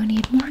really do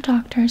need more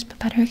doctors, but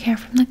better care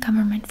from the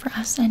government for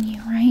us and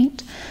you,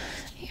 right?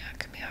 Yeah, it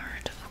can be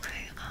hard.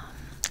 Okay,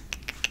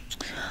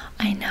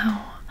 I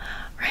know.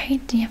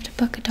 Right? You have to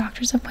book a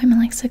doctor's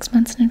appointment like 6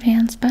 months in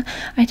advance, but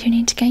I do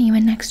need to get you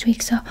in next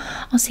week, so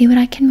I'll see what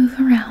I can move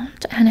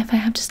around, and if I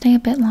have to stay a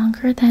bit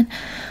longer, then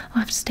I'll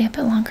have to stay a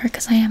bit longer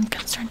because I am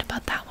concerned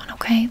about that one,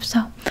 okay?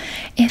 So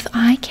if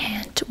I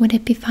can't, would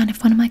it be fine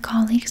if one of my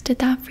colleagues did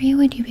that for you?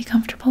 Would you be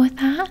comfortable with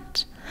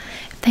that?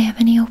 If they have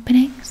any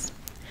openings?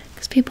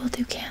 Because people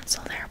do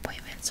cancel their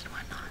appointments and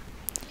whatnot.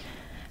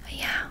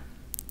 Yeah.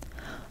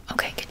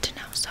 Okay, good to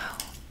know. So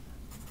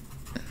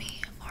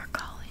me or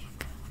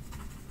colleague.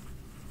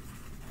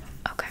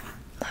 Okay,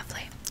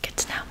 lovely. Good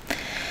to know.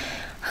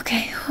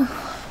 Okay,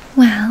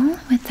 well,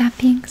 with that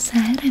being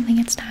said, I think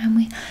it's time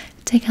we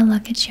take a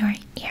look at your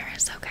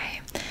ears,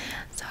 okay?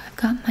 So I've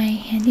got my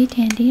handy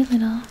dandy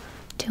little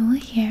tool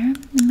here.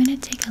 I'm gonna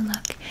take a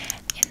look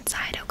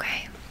inside,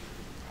 okay?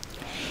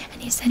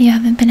 And you said you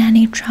haven't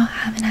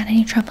had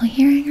any trouble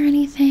hearing or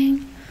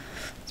anything?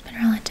 It's been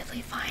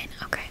relatively fine.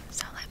 Okay,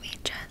 so let me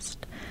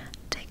just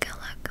take a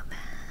look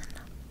then.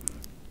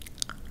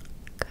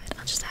 Good,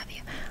 I'll just have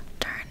you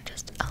turn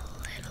just a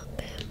little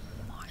bit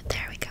more.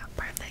 There we go,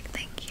 perfect,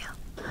 thank you.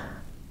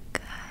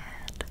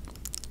 Good.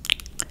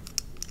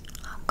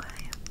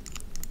 Okay.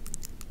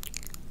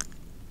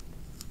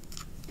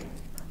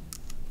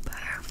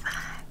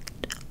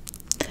 Perfect.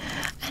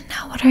 And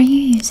now what are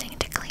you using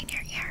to clean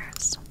your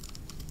ears?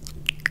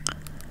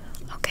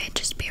 Okay,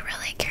 just be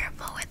really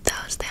careful with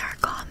those. They are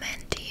common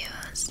to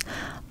use,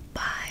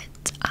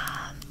 but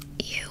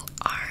you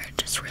are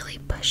just really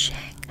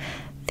pushing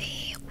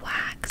the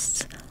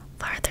wax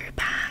farther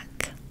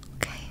back,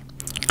 okay?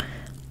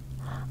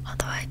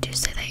 Although I do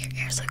say that your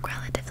ears look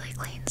relatively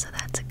clean, so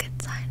that's a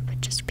good sign, but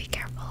just be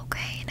careful,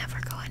 okay? Never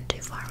go in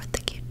too far with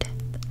the Q-tip.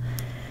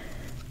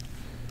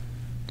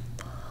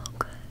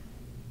 Okay.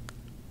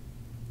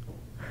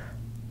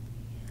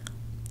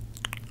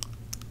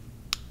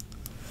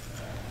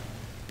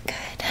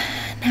 Good.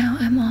 Now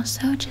I'm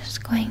also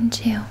just going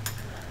to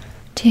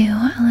do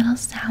a little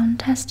sound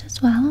test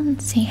as well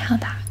and see how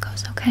that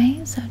goes, okay?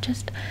 okay? So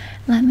just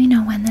let me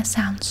know when the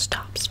sound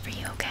stops for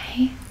you,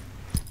 okay?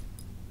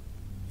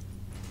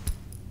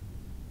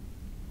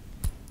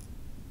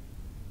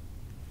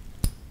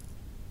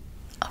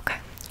 Okay,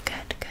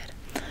 good,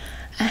 good.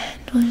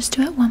 And we'll just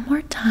do it one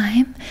more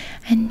time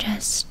and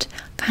just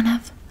kind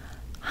of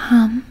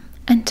hum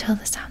until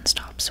the sound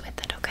stops with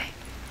it, okay?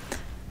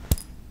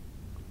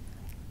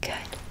 Good.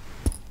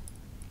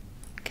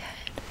 Good.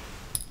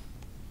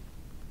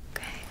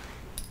 Okay.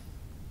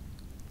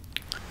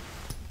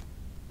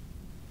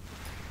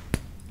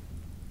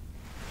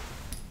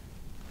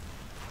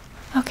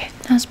 Okay,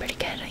 that was pretty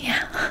good.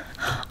 Yeah.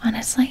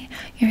 Honestly,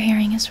 your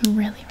hearing is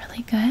really,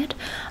 really good.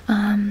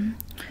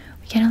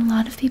 We get a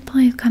lot of people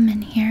who come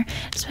in here,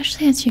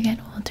 especially as you get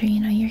older, you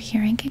know, your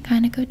hearing can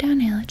kind of go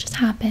downhill. It just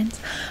happens.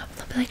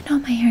 They'll be like, no,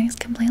 my hearing is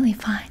completely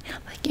fine.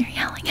 I'm like, you're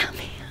yelling at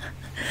me.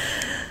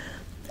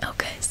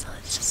 Okay, so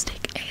let's just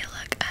take a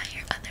look at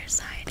your other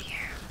side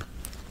here.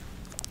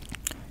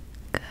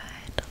 Good.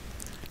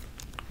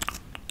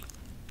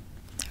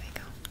 There we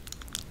go.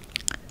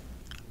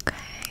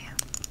 Okay.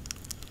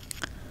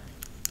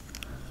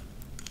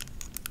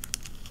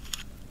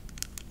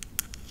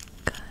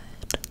 Good.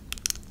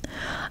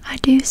 I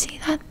do see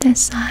that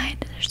this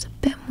side, there's a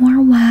bit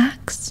more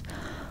wax.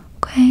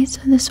 Okay,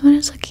 so this one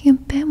is looking a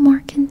bit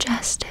more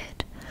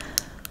congested.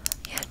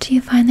 Yeah, do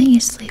you find that you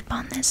sleep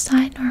on this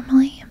side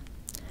normally?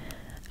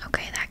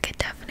 Okay, that could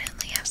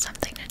definitely have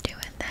something to do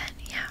with it,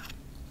 yeah.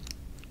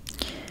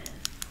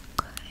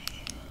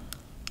 Okay.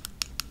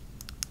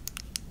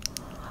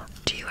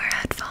 Do you wear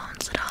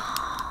headphones at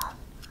all?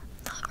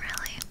 Not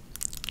really.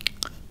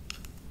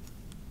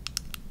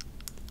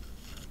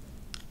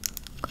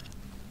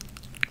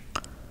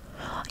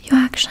 You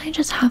actually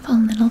just have a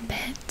little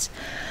bit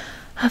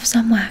of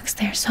some wax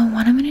there, so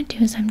what I'm going to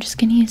do is I'm just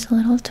going to use a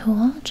little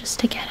tool just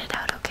to get it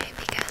out, okay?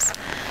 Because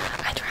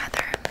I'd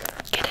rather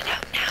get it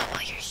out now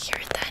while you're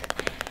here than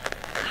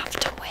have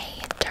to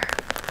wait or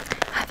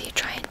have you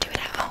try and do it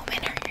at home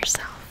and hurt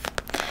yourself,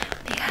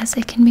 because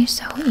it can be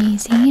so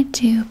easy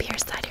to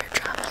pierce that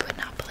eardrum, you would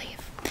not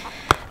believe.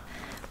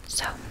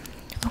 So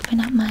open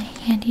up my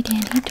handy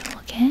dandy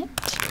toolkit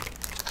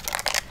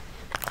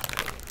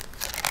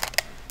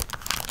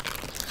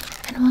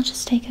and we'll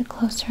just take a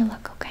closer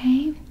look,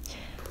 okay?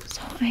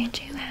 So I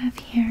do have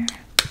here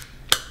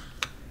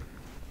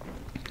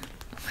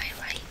my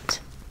light.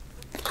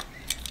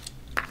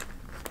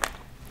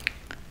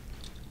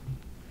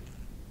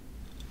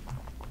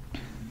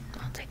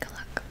 I'll take a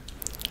look.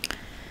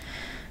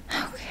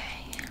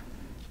 Okay.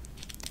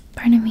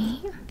 Pardon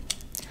me.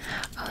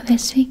 Oh,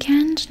 this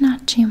weekend,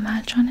 not too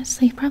much,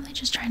 honestly. Probably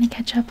just trying to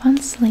catch up on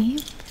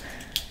sleep.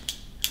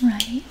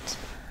 Right.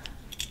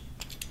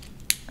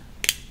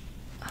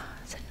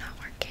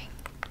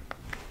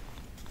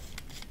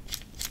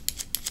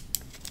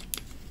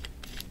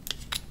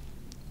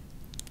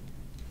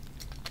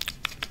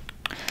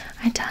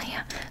 I tell you,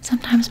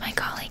 sometimes my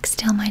colleagues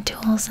steal my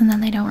tools and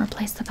then they don't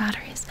replace the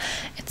batteries.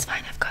 It's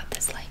fine, I've got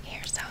this light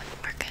here, so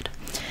we're good.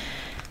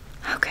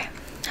 Okay,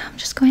 now I'm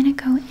just going to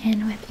go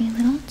in with a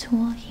little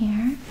tool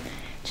here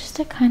just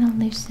to kind of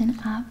loosen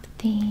up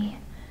the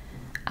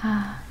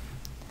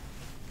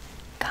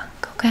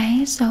gunk,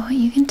 okay? So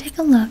you can take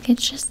a look.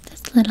 It's just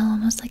this little,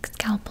 almost like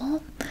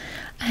scalpel.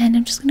 And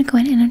I'm just going to go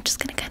in and I'm just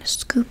going to kind of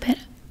scoop it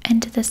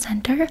into the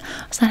center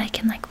so that I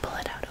can like pull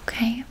it out,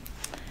 okay?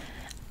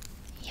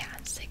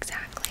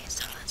 Exactly,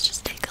 so let's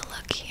just take a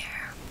look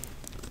here.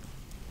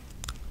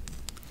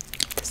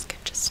 This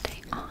could just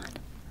stay on.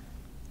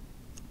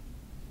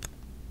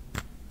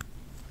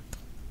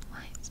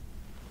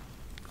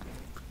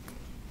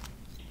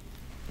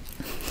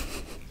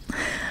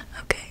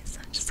 Okay, so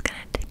I'm just gonna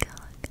take a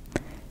look.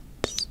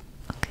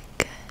 Okay,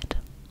 good.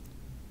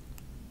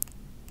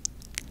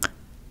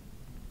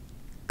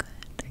 Good,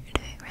 you're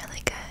doing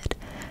really good.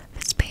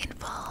 If it's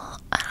painful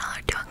at all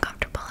or too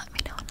uncomfortable, let me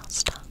know and I'll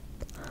stop.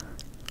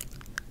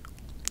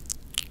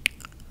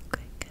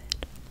 Okay,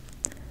 good.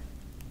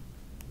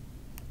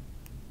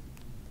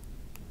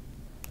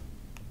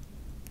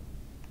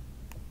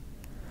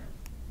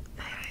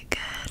 Very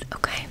good.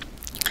 Okay.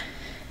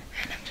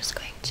 And I'm just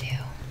going to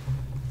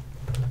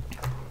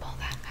pull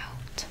that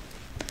out.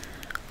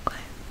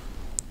 Okay.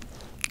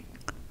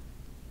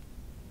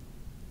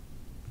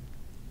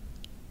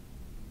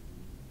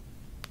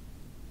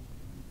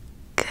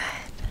 Good.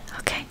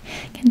 Okay.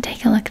 You can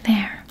take a look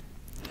there.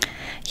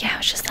 Yeah, it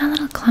was just that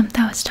little clump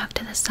that was stuck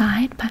to the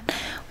side, but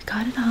we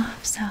got it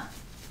off, so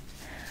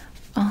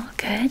all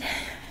good.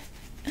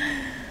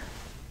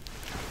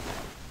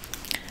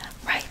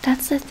 Right,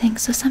 that's the thing.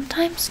 So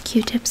sometimes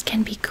Q-tips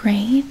can be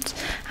great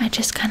at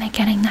just kind of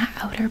getting that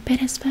outer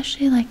bit,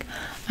 especially like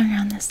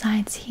around the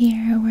sides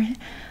here where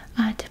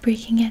debris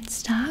can get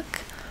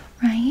stuck,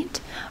 right?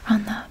 Or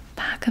on the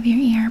back of your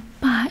ear,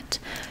 but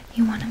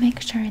you want to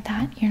make sure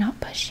that you're not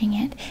pushing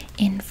it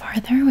in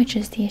farther, which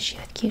is the issue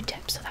with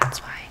Q-tips, so that's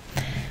why.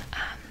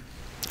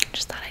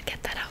 Just thought I'd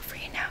get that out for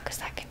you now because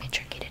that can be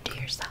tricky to do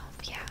yourself.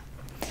 Yeah.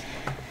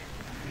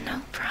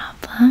 No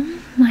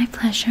problem. My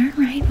pleasure,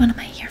 right? What am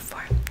I here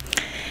for?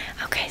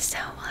 Okay, so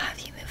we'll have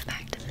you move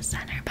back to the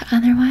center, but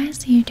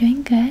otherwise you're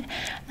doing good.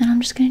 Then I'm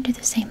just going to do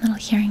the same little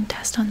hearing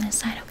test on this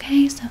side,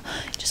 okay? So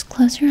just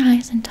close your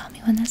eyes and tell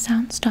me when the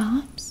sound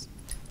stops.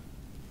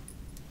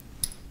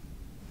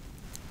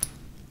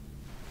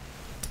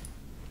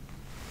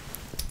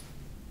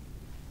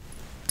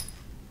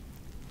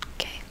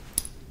 Okay,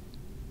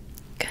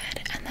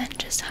 good. And then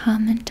just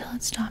hum until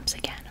it stops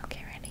again.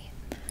 Okay, ready?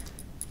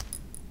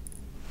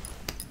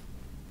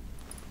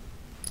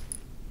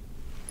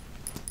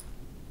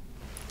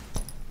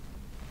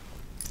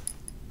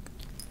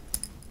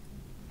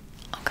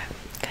 Okay,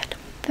 good.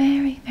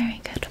 Very,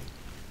 very good.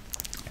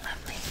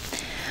 Lovely.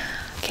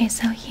 Okay,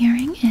 so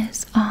hearing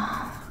is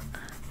all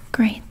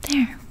great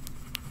there.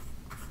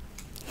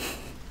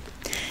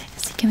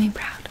 So you can be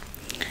proud.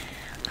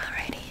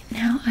 Alrighty,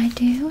 now I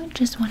do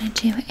just want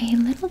to do a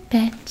little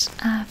bit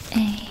of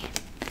a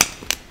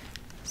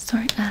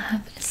sort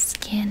of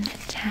skin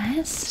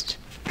test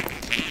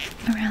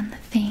around the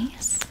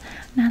face.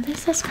 Now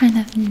this is kind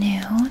of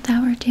new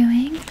that we're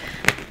doing,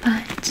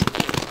 but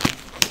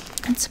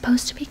it's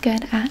supposed to be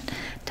good at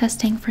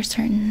testing for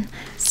certain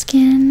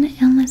skin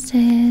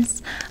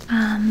illnesses,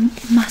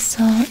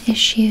 muscle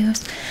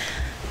issues,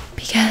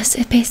 because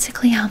it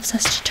basically helps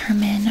us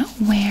determine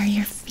where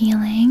your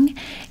feeling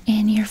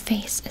in your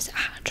face is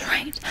at,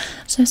 right?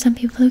 So some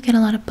people who get a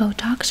lot of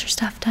Botox or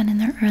stuff done in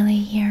their early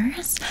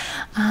years,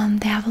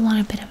 they have a lot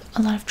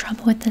of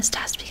trouble with this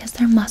test because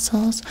their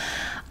muscles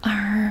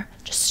are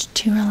just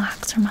too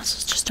relaxed. Their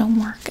muscles just don't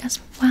work as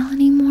well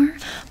anymore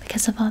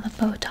because of all the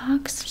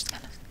Botox. Just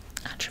kind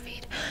of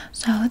atrophied.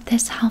 So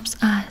this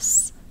helps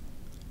us.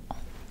 I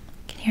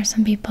can hear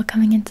some people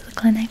coming into the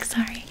clinic,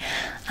 sorry.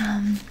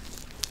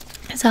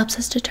 This helps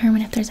us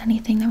determine if there's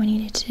anything that we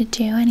needed to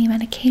do, any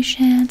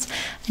medications,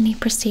 any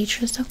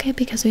procedures, okay?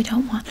 Because we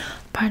don't want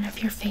part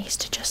of your face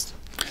to just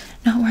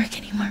not work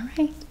anymore,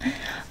 right?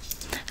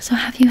 So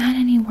have you had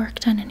any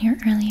work done in your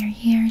earlier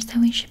years that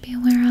we should be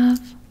aware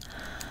of?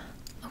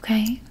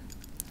 Okay.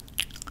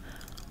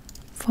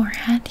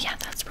 Forehead, yeah,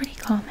 that's pretty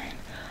common.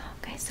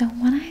 Okay, so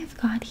what I've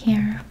got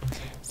here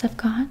is I've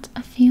got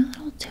a few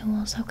little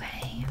tools,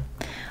 okay?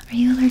 Are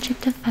you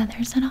allergic to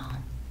feathers at all?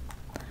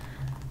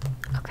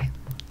 Okay.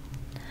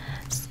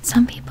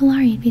 Some people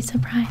are, you'd be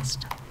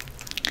surprised.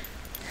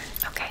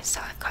 Okay,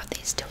 so I've got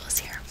these tools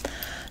here.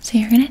 So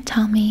you're going to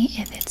tell me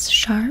if it's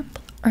sharp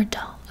or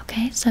dull,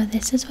 okay? So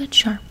this is what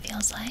sharp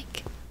feels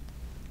like.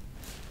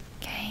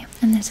 Okay,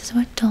 and this is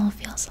what dull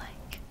feels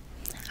like.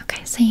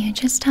 Okay, so you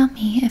just tell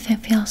me if it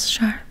feels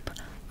sharp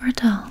or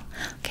dull.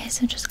 Okay,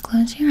 so just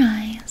close your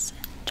eyes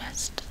and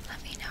just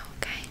let me know,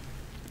 okay?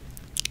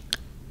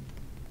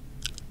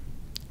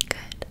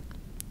 Good.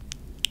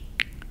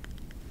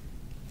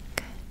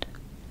 Good.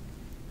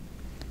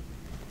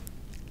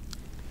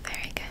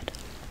 Very good.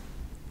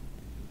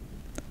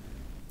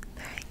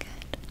 Very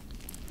good.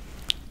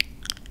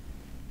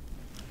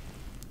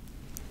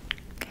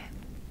 Okay.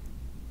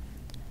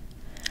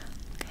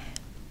 Okay.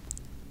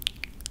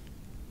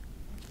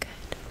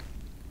 Good.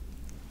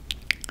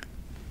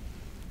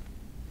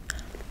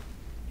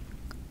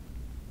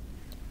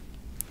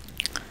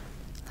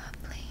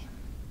 Lovely.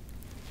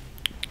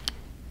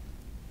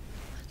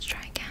 Let's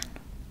try again.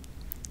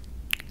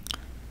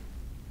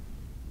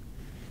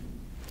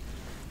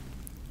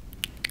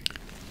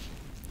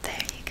 There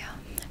you go.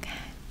 Okay.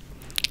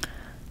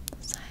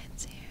 The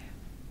sides here.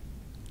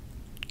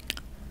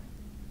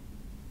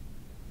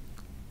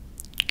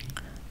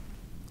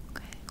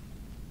 Okay.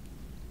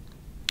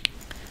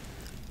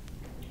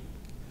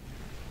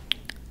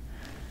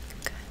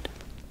 Good.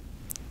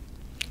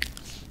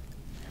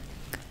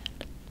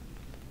 Good.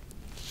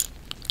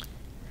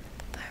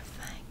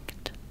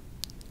 Perfect.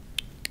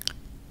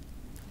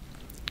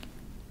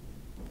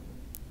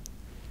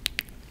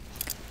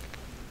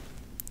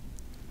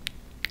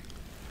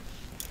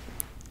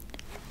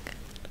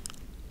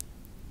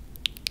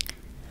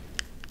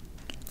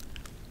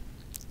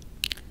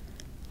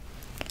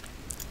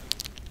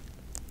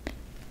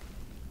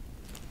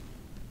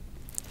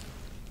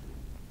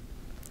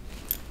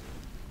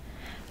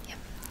 Yep,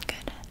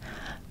 good.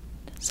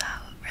 So,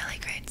 really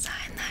great sign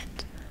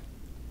that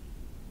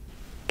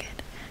good.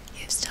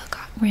 You've still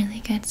got really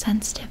good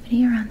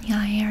sensitivity around the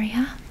eye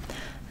area.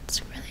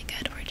 That's really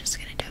good. We're just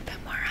gonna do a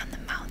bit more around the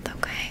mouth,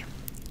 okay?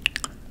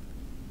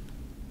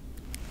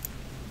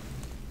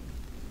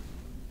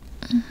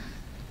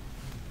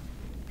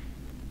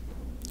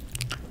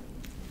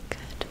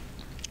 Good.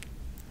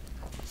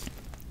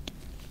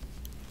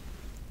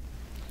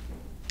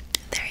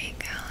 There you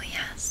go,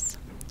 yes.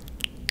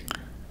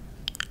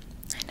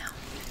 I know.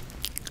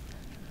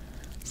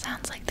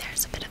 Sounds like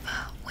there's a bit of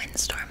a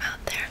windstorm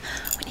out there.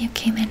 When you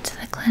came into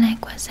the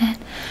clinic, was it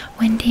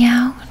windy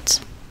out?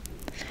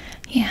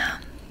 Yeah.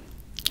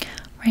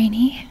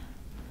 Rainy?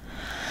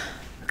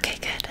 Okay,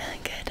 good,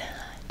 good.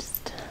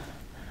 Just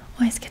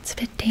always gets a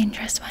bit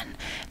dangerous when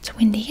it's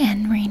windy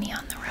and rainy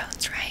on the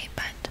roads, right?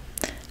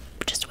 But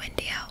just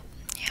windy out.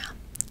 Yeah.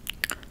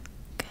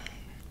 Okay.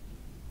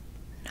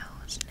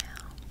 Nose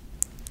now.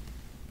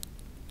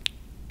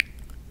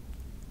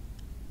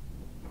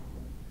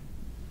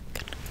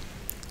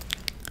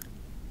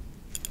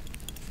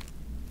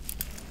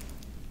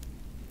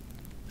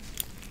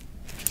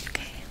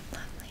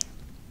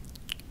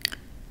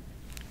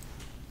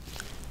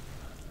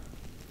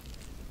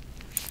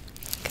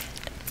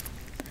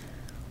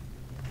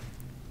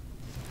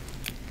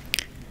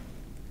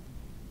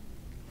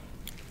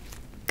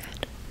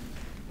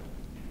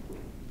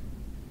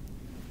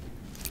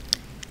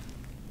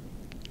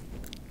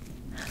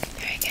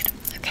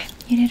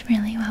 did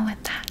really well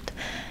with that.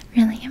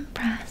 Really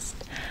impressed.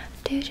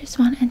 I do just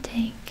want to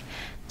take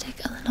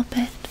a little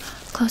bit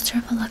closer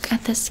of a look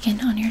at the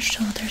skin on your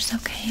shoulders,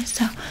 okay?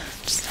 So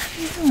just let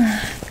me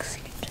relax.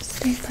 You can just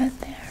stay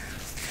put there.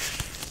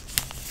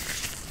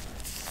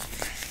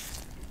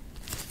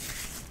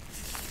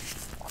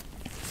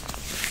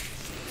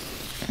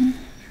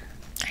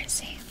 I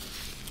see.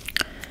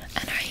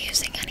 And are you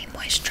using any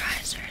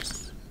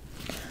moisturizers?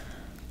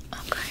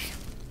 Okay.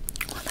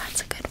 Well,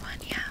 that's a good one,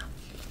 yeah.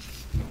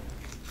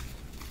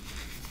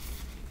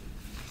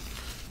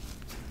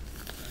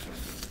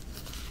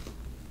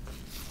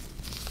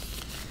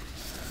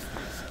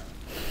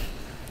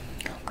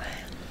 Okay.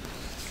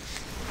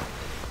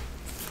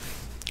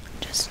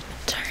 Just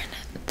turn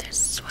it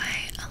this way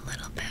a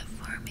little bit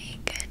for me.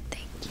 Good,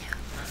 thank you.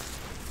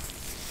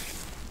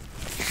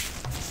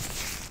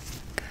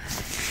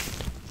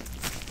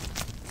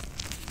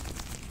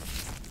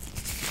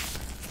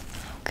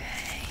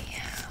 Okay,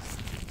 yeah.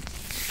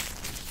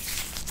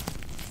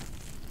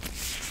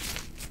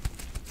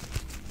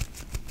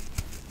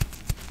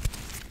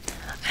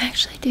 I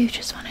actually do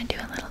just want to do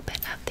a little bit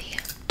of the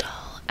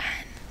dull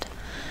and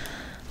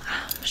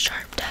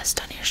sharp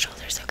test on your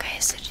shoulders, okay?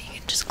 So you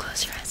can just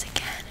close your eyes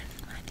again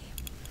and ready.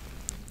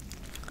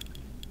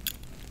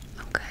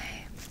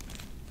 Okay.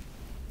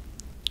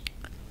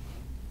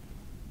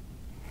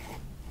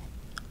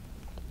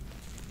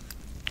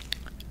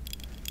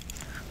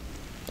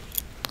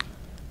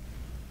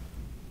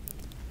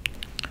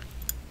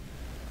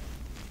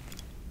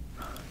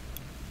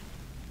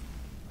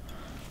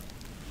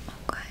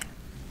 Okay.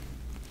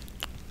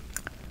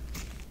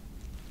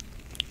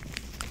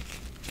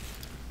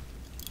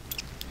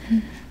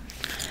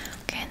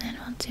 Okay, and then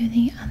we'll do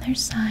the other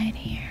side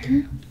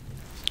here.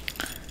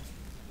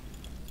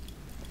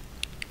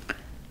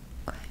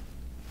 Okay.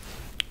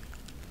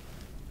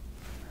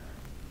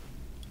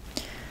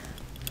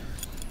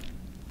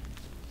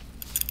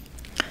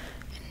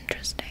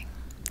 Interesting.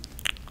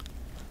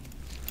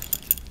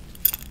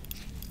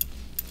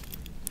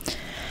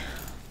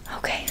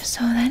 Okay,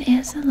 so that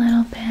is a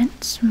little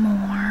bit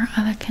more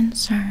of a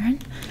concern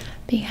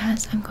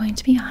because I'm going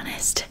to be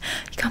honest,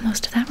 you got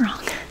most of that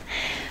wrong.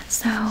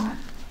 So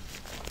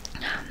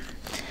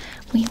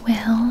we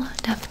will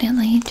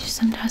definitely do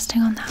some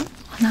testing on that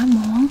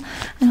mole,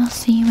 and I'll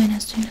see you in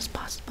as soon as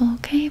possible,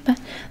 okay? But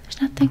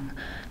there's nothing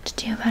to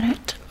do about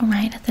it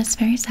right at this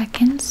very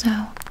second,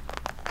 so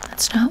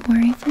let's not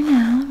worry for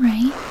now,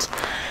 right?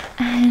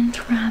 And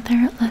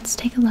rather, let's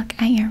take a look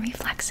at your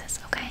reflexes,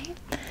 okay?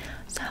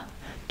 So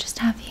just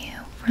have you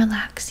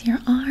relax your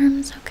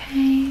arms,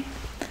 okay?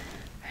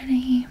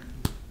 Ready?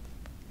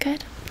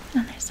 Good.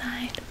 Other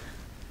side.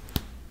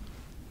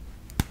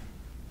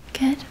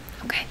 Good.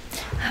 Okay.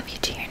 Have you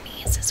to your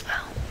knees as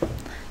well.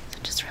 So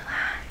just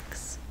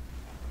relax.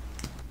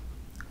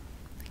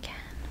 Again.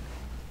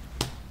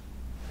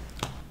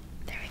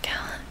 There we go.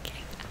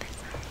 Okay. Other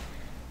side.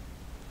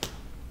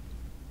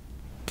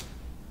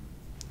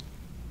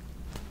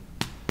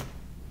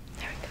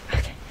 There we go.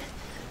 Okay.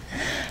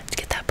 Let's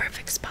get that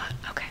perfect spot.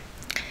 Okay.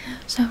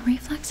 So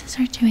reflexes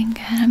are doing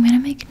good. I'm going to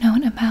make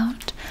note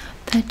about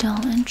the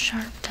dull and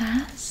sharp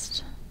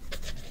test.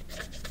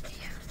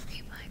 Yeah,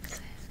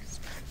 reflexes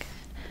are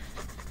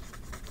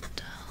good.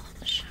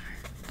 Dull, sharp.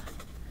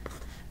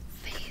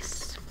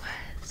 Face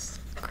was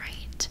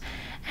great.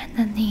 And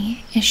then the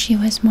issue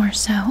was more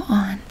so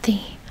on the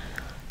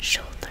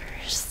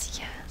shoulders.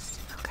 Yes.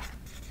 Okay.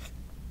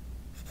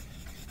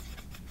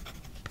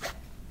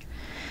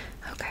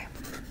 Okay.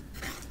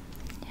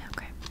 Yeah,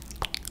 okay.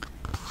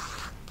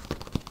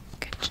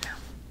 Good to know.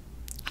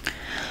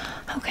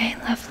 Okay,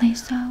 lovely.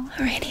 So,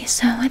 alrighty,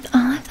 so with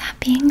all of that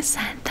being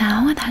said,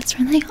 though, that's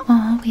really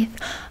all we've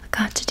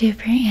got to do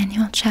for your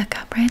annual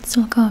checkup, right?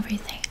 So we'll go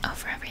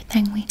over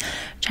everything. We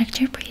checked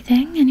your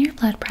breathing and your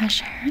blood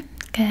pressure.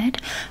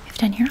 Good. We've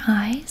done your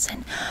eyes,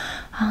 and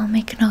I'll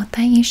make a note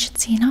that you should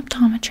see an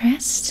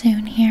optometrist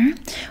soon here.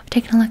 We've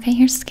taken a look at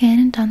your skin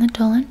and done the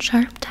dull and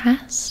sharp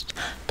test.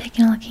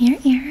 Taken a look at your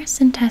ears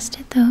and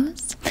tested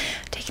those.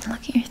 Taken a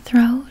look at your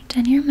throat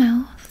and your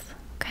mouth.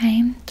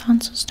 Okay,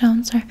 tonsil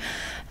stones are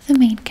the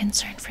main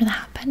concern for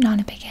that, but not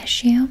a big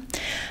issue.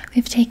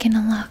 We've taken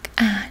a look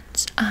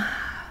at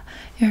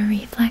your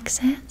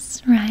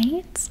reflexes,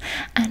 right?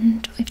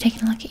 And we've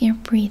taken a look at your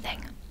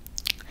breathing.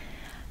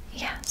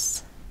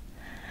 Yes.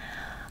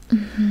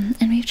 And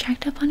we've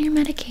checked up on your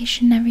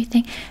medication and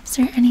everything. Is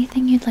there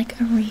anything you'd like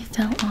a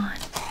refill on?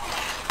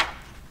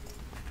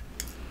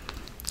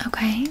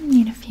 Okay,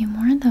 need a few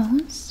more of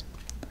those.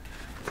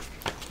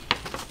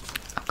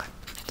 Okay,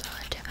 so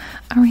I'll do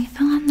a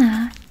refill on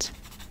that.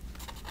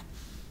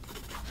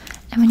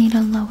 And we need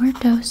a lower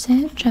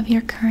dosage of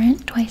your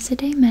current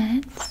twice-a-day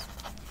meds.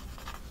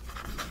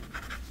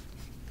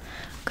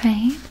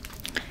 Okay,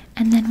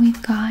 and then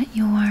we've got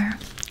your,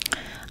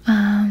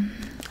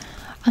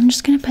 I'm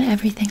just going to put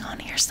everything on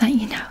here so that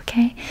you know,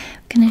 okay?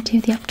 I'm going to do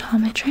the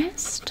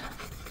optometrist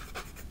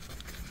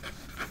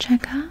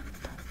checkup.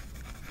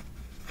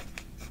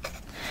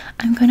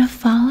 I'm going to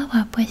follow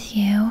up with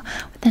you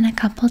within a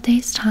couple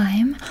days'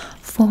 time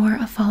for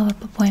a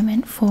follow-up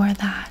appointment for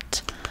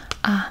that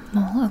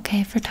mole,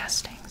 okay, for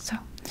testing. So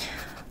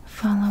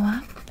follow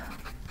up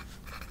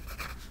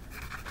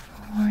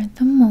for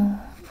the mole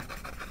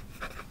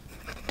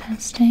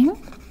testing,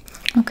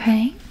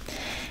 okay.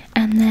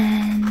 And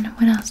then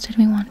what else did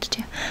we want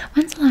to do?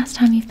 When's the last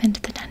time you've been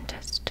to the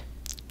dentist?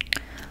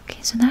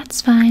 Okay, so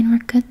that's fine. We're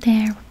good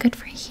there. We're good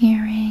for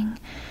hearing.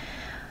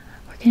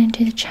 We're gonna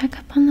do the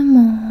checkup on the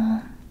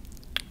mole.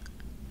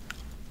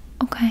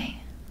 Okay.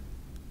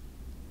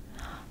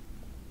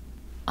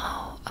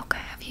 Oh, okay.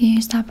 Have you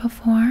used that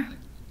before?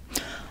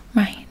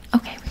 Right.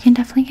 Okay, we can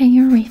definitely get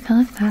you a refill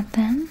of that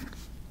then.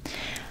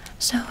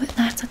 So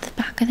that's at the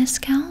back of the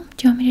scalp.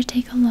 Do you want me to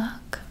take a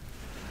look?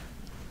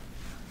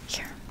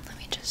 Here,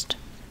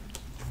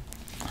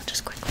 I'll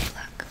just quickly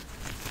look.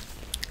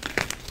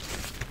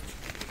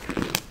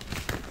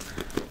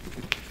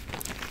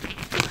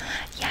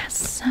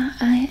 Yes,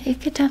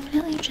 it could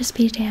definitely just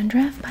be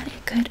dandruff, but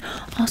it could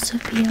also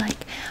be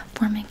like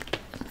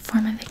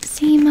form of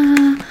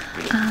eczema,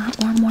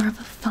 or more of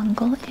a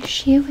fungal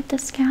issue with the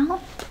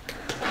scalp.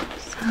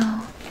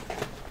 So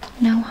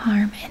no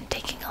harm in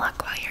taking a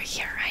look while you're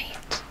here,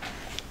 right?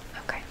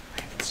 Okay,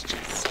 let's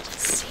just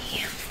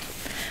see.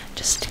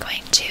 Just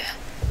going to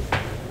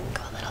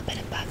go a little bit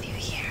above you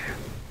here.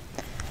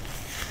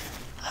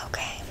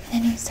 Okay,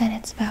 and you said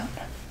it's about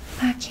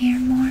back here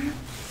more?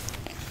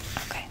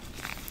 Okay.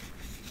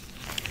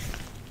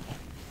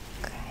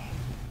 Okay.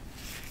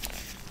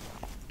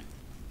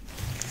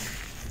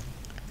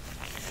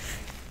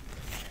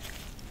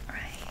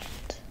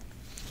 Right.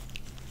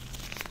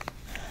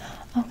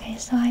 Okay,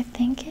 so I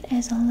think it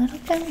is a little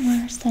bit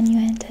worse than you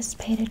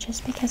anticipated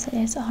just because it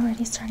is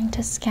already starting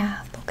to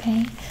scab,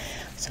 okay?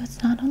 So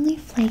it's not only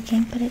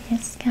flaking, but it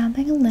is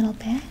scabbing a little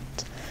bit.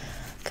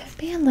 Could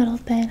be a little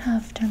bit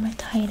of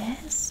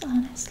dermatitis,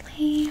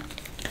 honestly.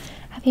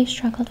 Have you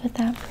struggled with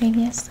that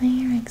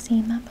previously, or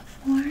eczema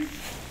before?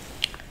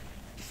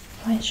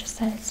 Oh, it's just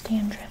that it's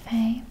dandruff,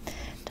 eh?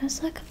 It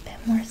does look a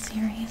bit more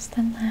serious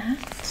than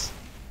that.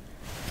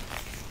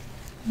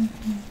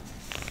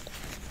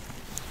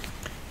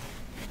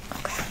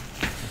 Okay.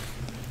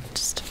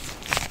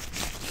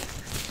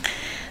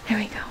 There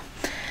we go.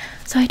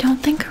 So I don't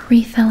think a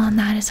refill on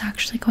that is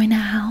actually going to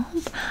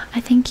help. I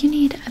think you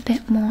need a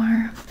bit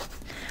more,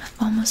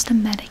 almost a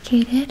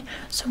medicated.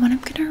 So what I'm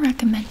going to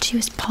recommend to you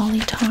is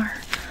Polytar.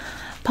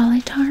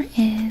 Polytar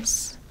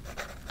is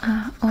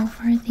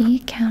over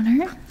the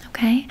counter,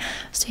 okay?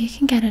 So you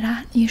can get it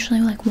at usually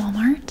like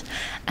Walmart,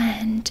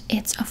 and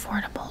it's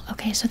affordable,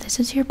 okay? So this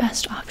is your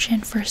best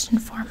option first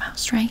and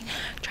foremost, right?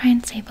 Try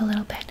and save a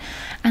little bit,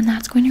 and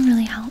that's going to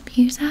really help.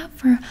 Use that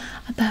for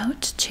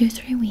about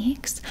 2-3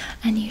 weeks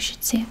and you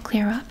should see it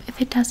clear up. If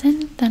it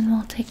doesn't, then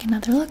we'll take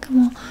another look and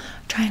we'll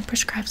try and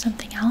prescribe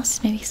something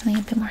else, maybe something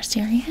a bit more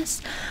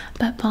serious,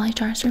 but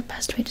Polytar is your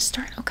best way to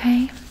start,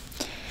 okay?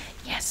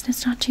 Yes, and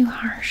it's not too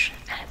harsh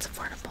and it's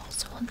affordable,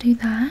 so we'll do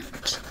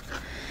that.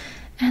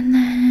 And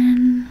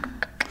then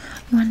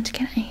you wanted to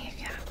get a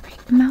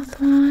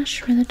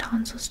mouthwash for the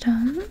tonsil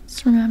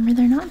stones. Remember,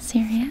 they're not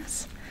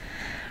serious,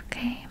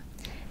 okay?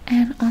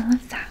 And all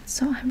of that.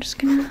 So I'm just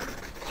gonna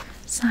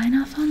sign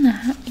off on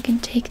that. You can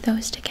take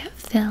those to get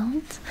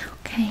filled,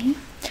 okay?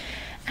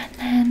 And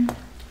then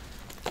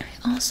I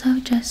also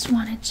just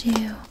wanted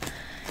to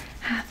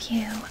have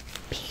you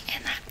pee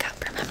in that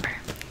cup, remember?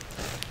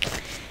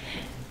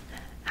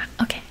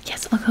 Okay,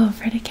 yes, I'll go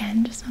over it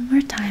again just one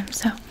more time.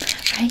 So,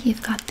 right,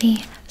 you've got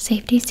the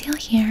safety seal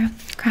here.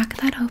 Crack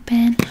that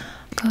open.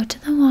 Go to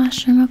the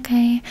washroom,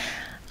 okay?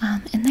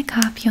 In the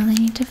cup, you only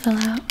need to fill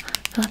up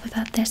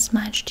about this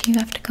much. Do you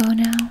have to go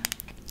now?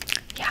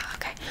 Yeah,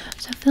 okay.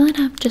 So fill it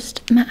up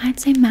just, I'd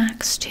say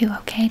max 2,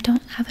 okay?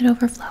 Don't have it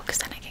overflow because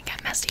then it can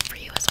get messy for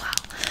you as well.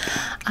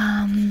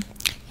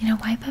 You know,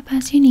 wipe up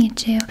as you need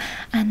to,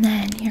 and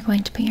then you're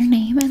going to put your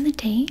name and the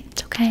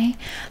date, okay?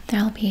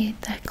 There'll be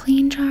the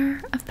clean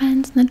jar of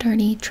pens and the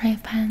dirty tray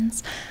of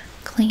pens.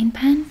 Clean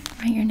pen,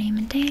 write your name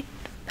and date,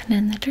 put it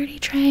in the dirty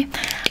tray,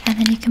 and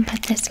then you can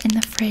put this in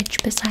the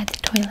fridge beside the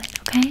toilet,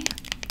 okay?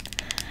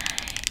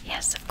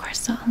 Yes, of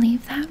course, so I'll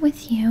leave that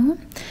with you.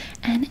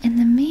 And in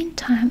the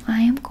meantime,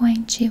 I am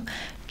going to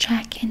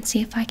check and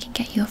see if I can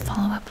get you a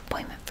follow-up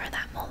appointment for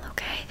that mole,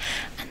 okay?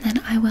 And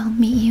then I will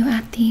meet you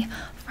at the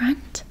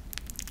front.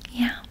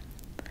 Yeah.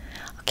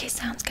 Okay,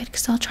 sounds good,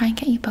 because I'll try and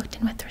get you booked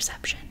in with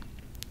reception.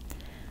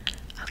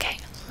 Okay,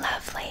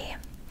 lovely.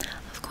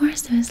 Of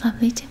course, it was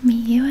lovely to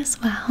meet you as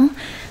well.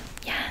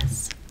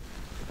 Yes.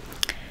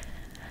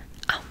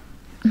 Oh,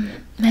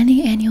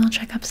 many annual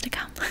checkups to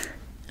come.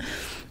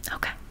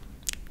 Okay.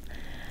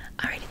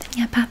 Alrighty then.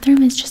 Yeah,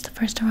 bathroom is just the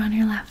first door on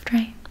your left,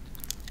 right?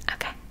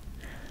 Okay.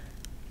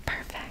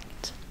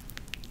 Perfect.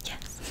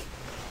 Yes.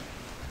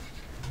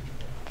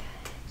 Okay,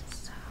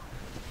 so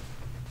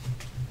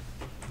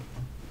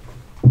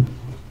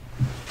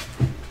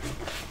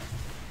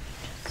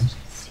just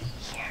see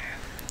here.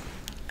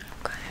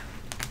 Okay.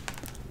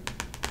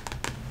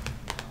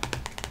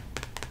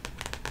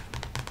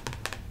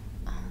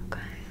 Okay.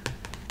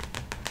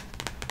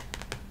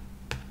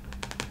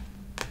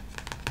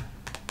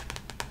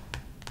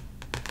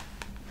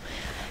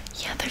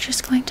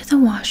 just going to the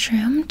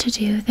washroom to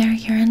do their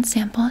urine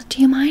sample.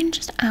 Do you mind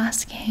just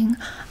asking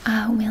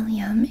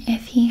William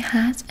if he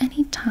has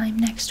any time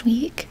next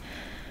week?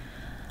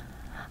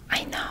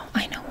 I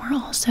know we're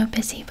all so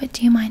busy, but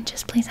do you mind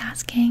just please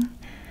asking?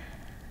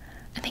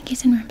 I think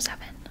he's in room 7.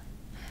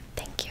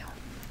 Thank you.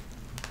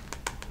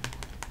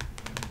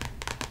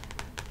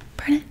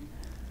 Pardon?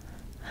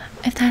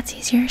 If that's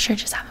easier, sure,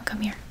 just have him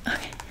come here.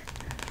 Okay.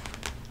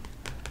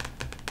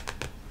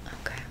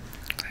 Okay,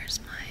 where's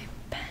my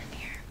pen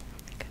here?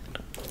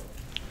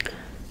 Good.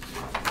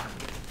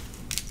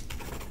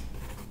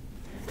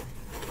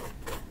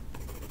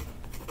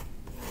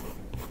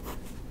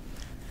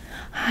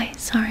 Hi,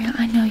 sorry,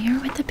 I know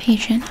you're with the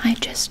patient.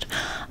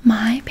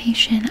 My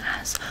patient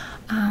has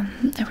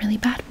a really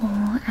bad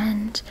mole,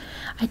 and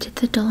I did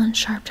the dull and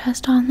sharp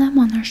test on them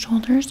on their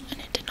shoulders, and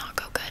it did not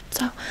go good.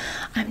 So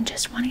I'm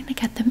just wanting to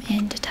get them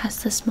in to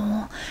test this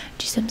mole,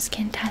 do some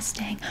skin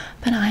testing,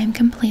 but I am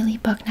completely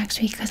booked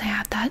next week because I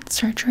have that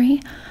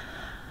surgery.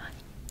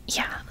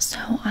 Yeah, so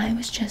I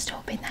was just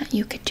hoping that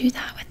you could do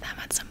that with them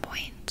at some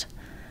point.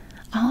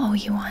 I'll owe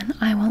you one.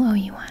 I will owe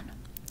you one.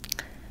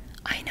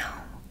 I know.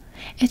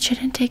 It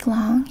shouldn't take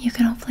long. You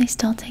can hopefully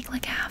still take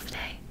like a half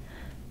day.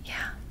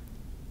 Yeah.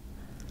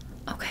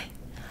 Okay.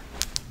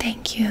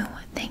 Thank you.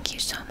 Thank you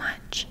so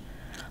much.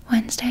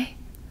 Wednesday?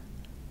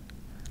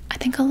 I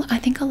think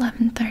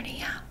 11:30,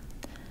 yeah.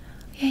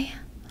 Yeah.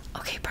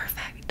 Okay,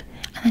 perfect.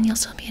 And then you'll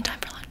still be in time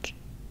for lunch.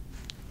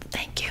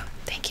 Thank you.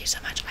 Thank you so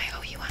much. I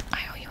owe you one.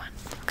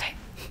 Okay.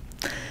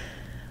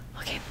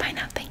 Okay, bye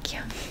now. Thank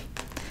you.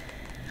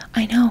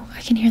 I know.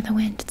 I can hear the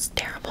wind. It's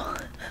terrible.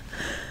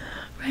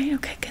 Right?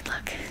 Okay, good.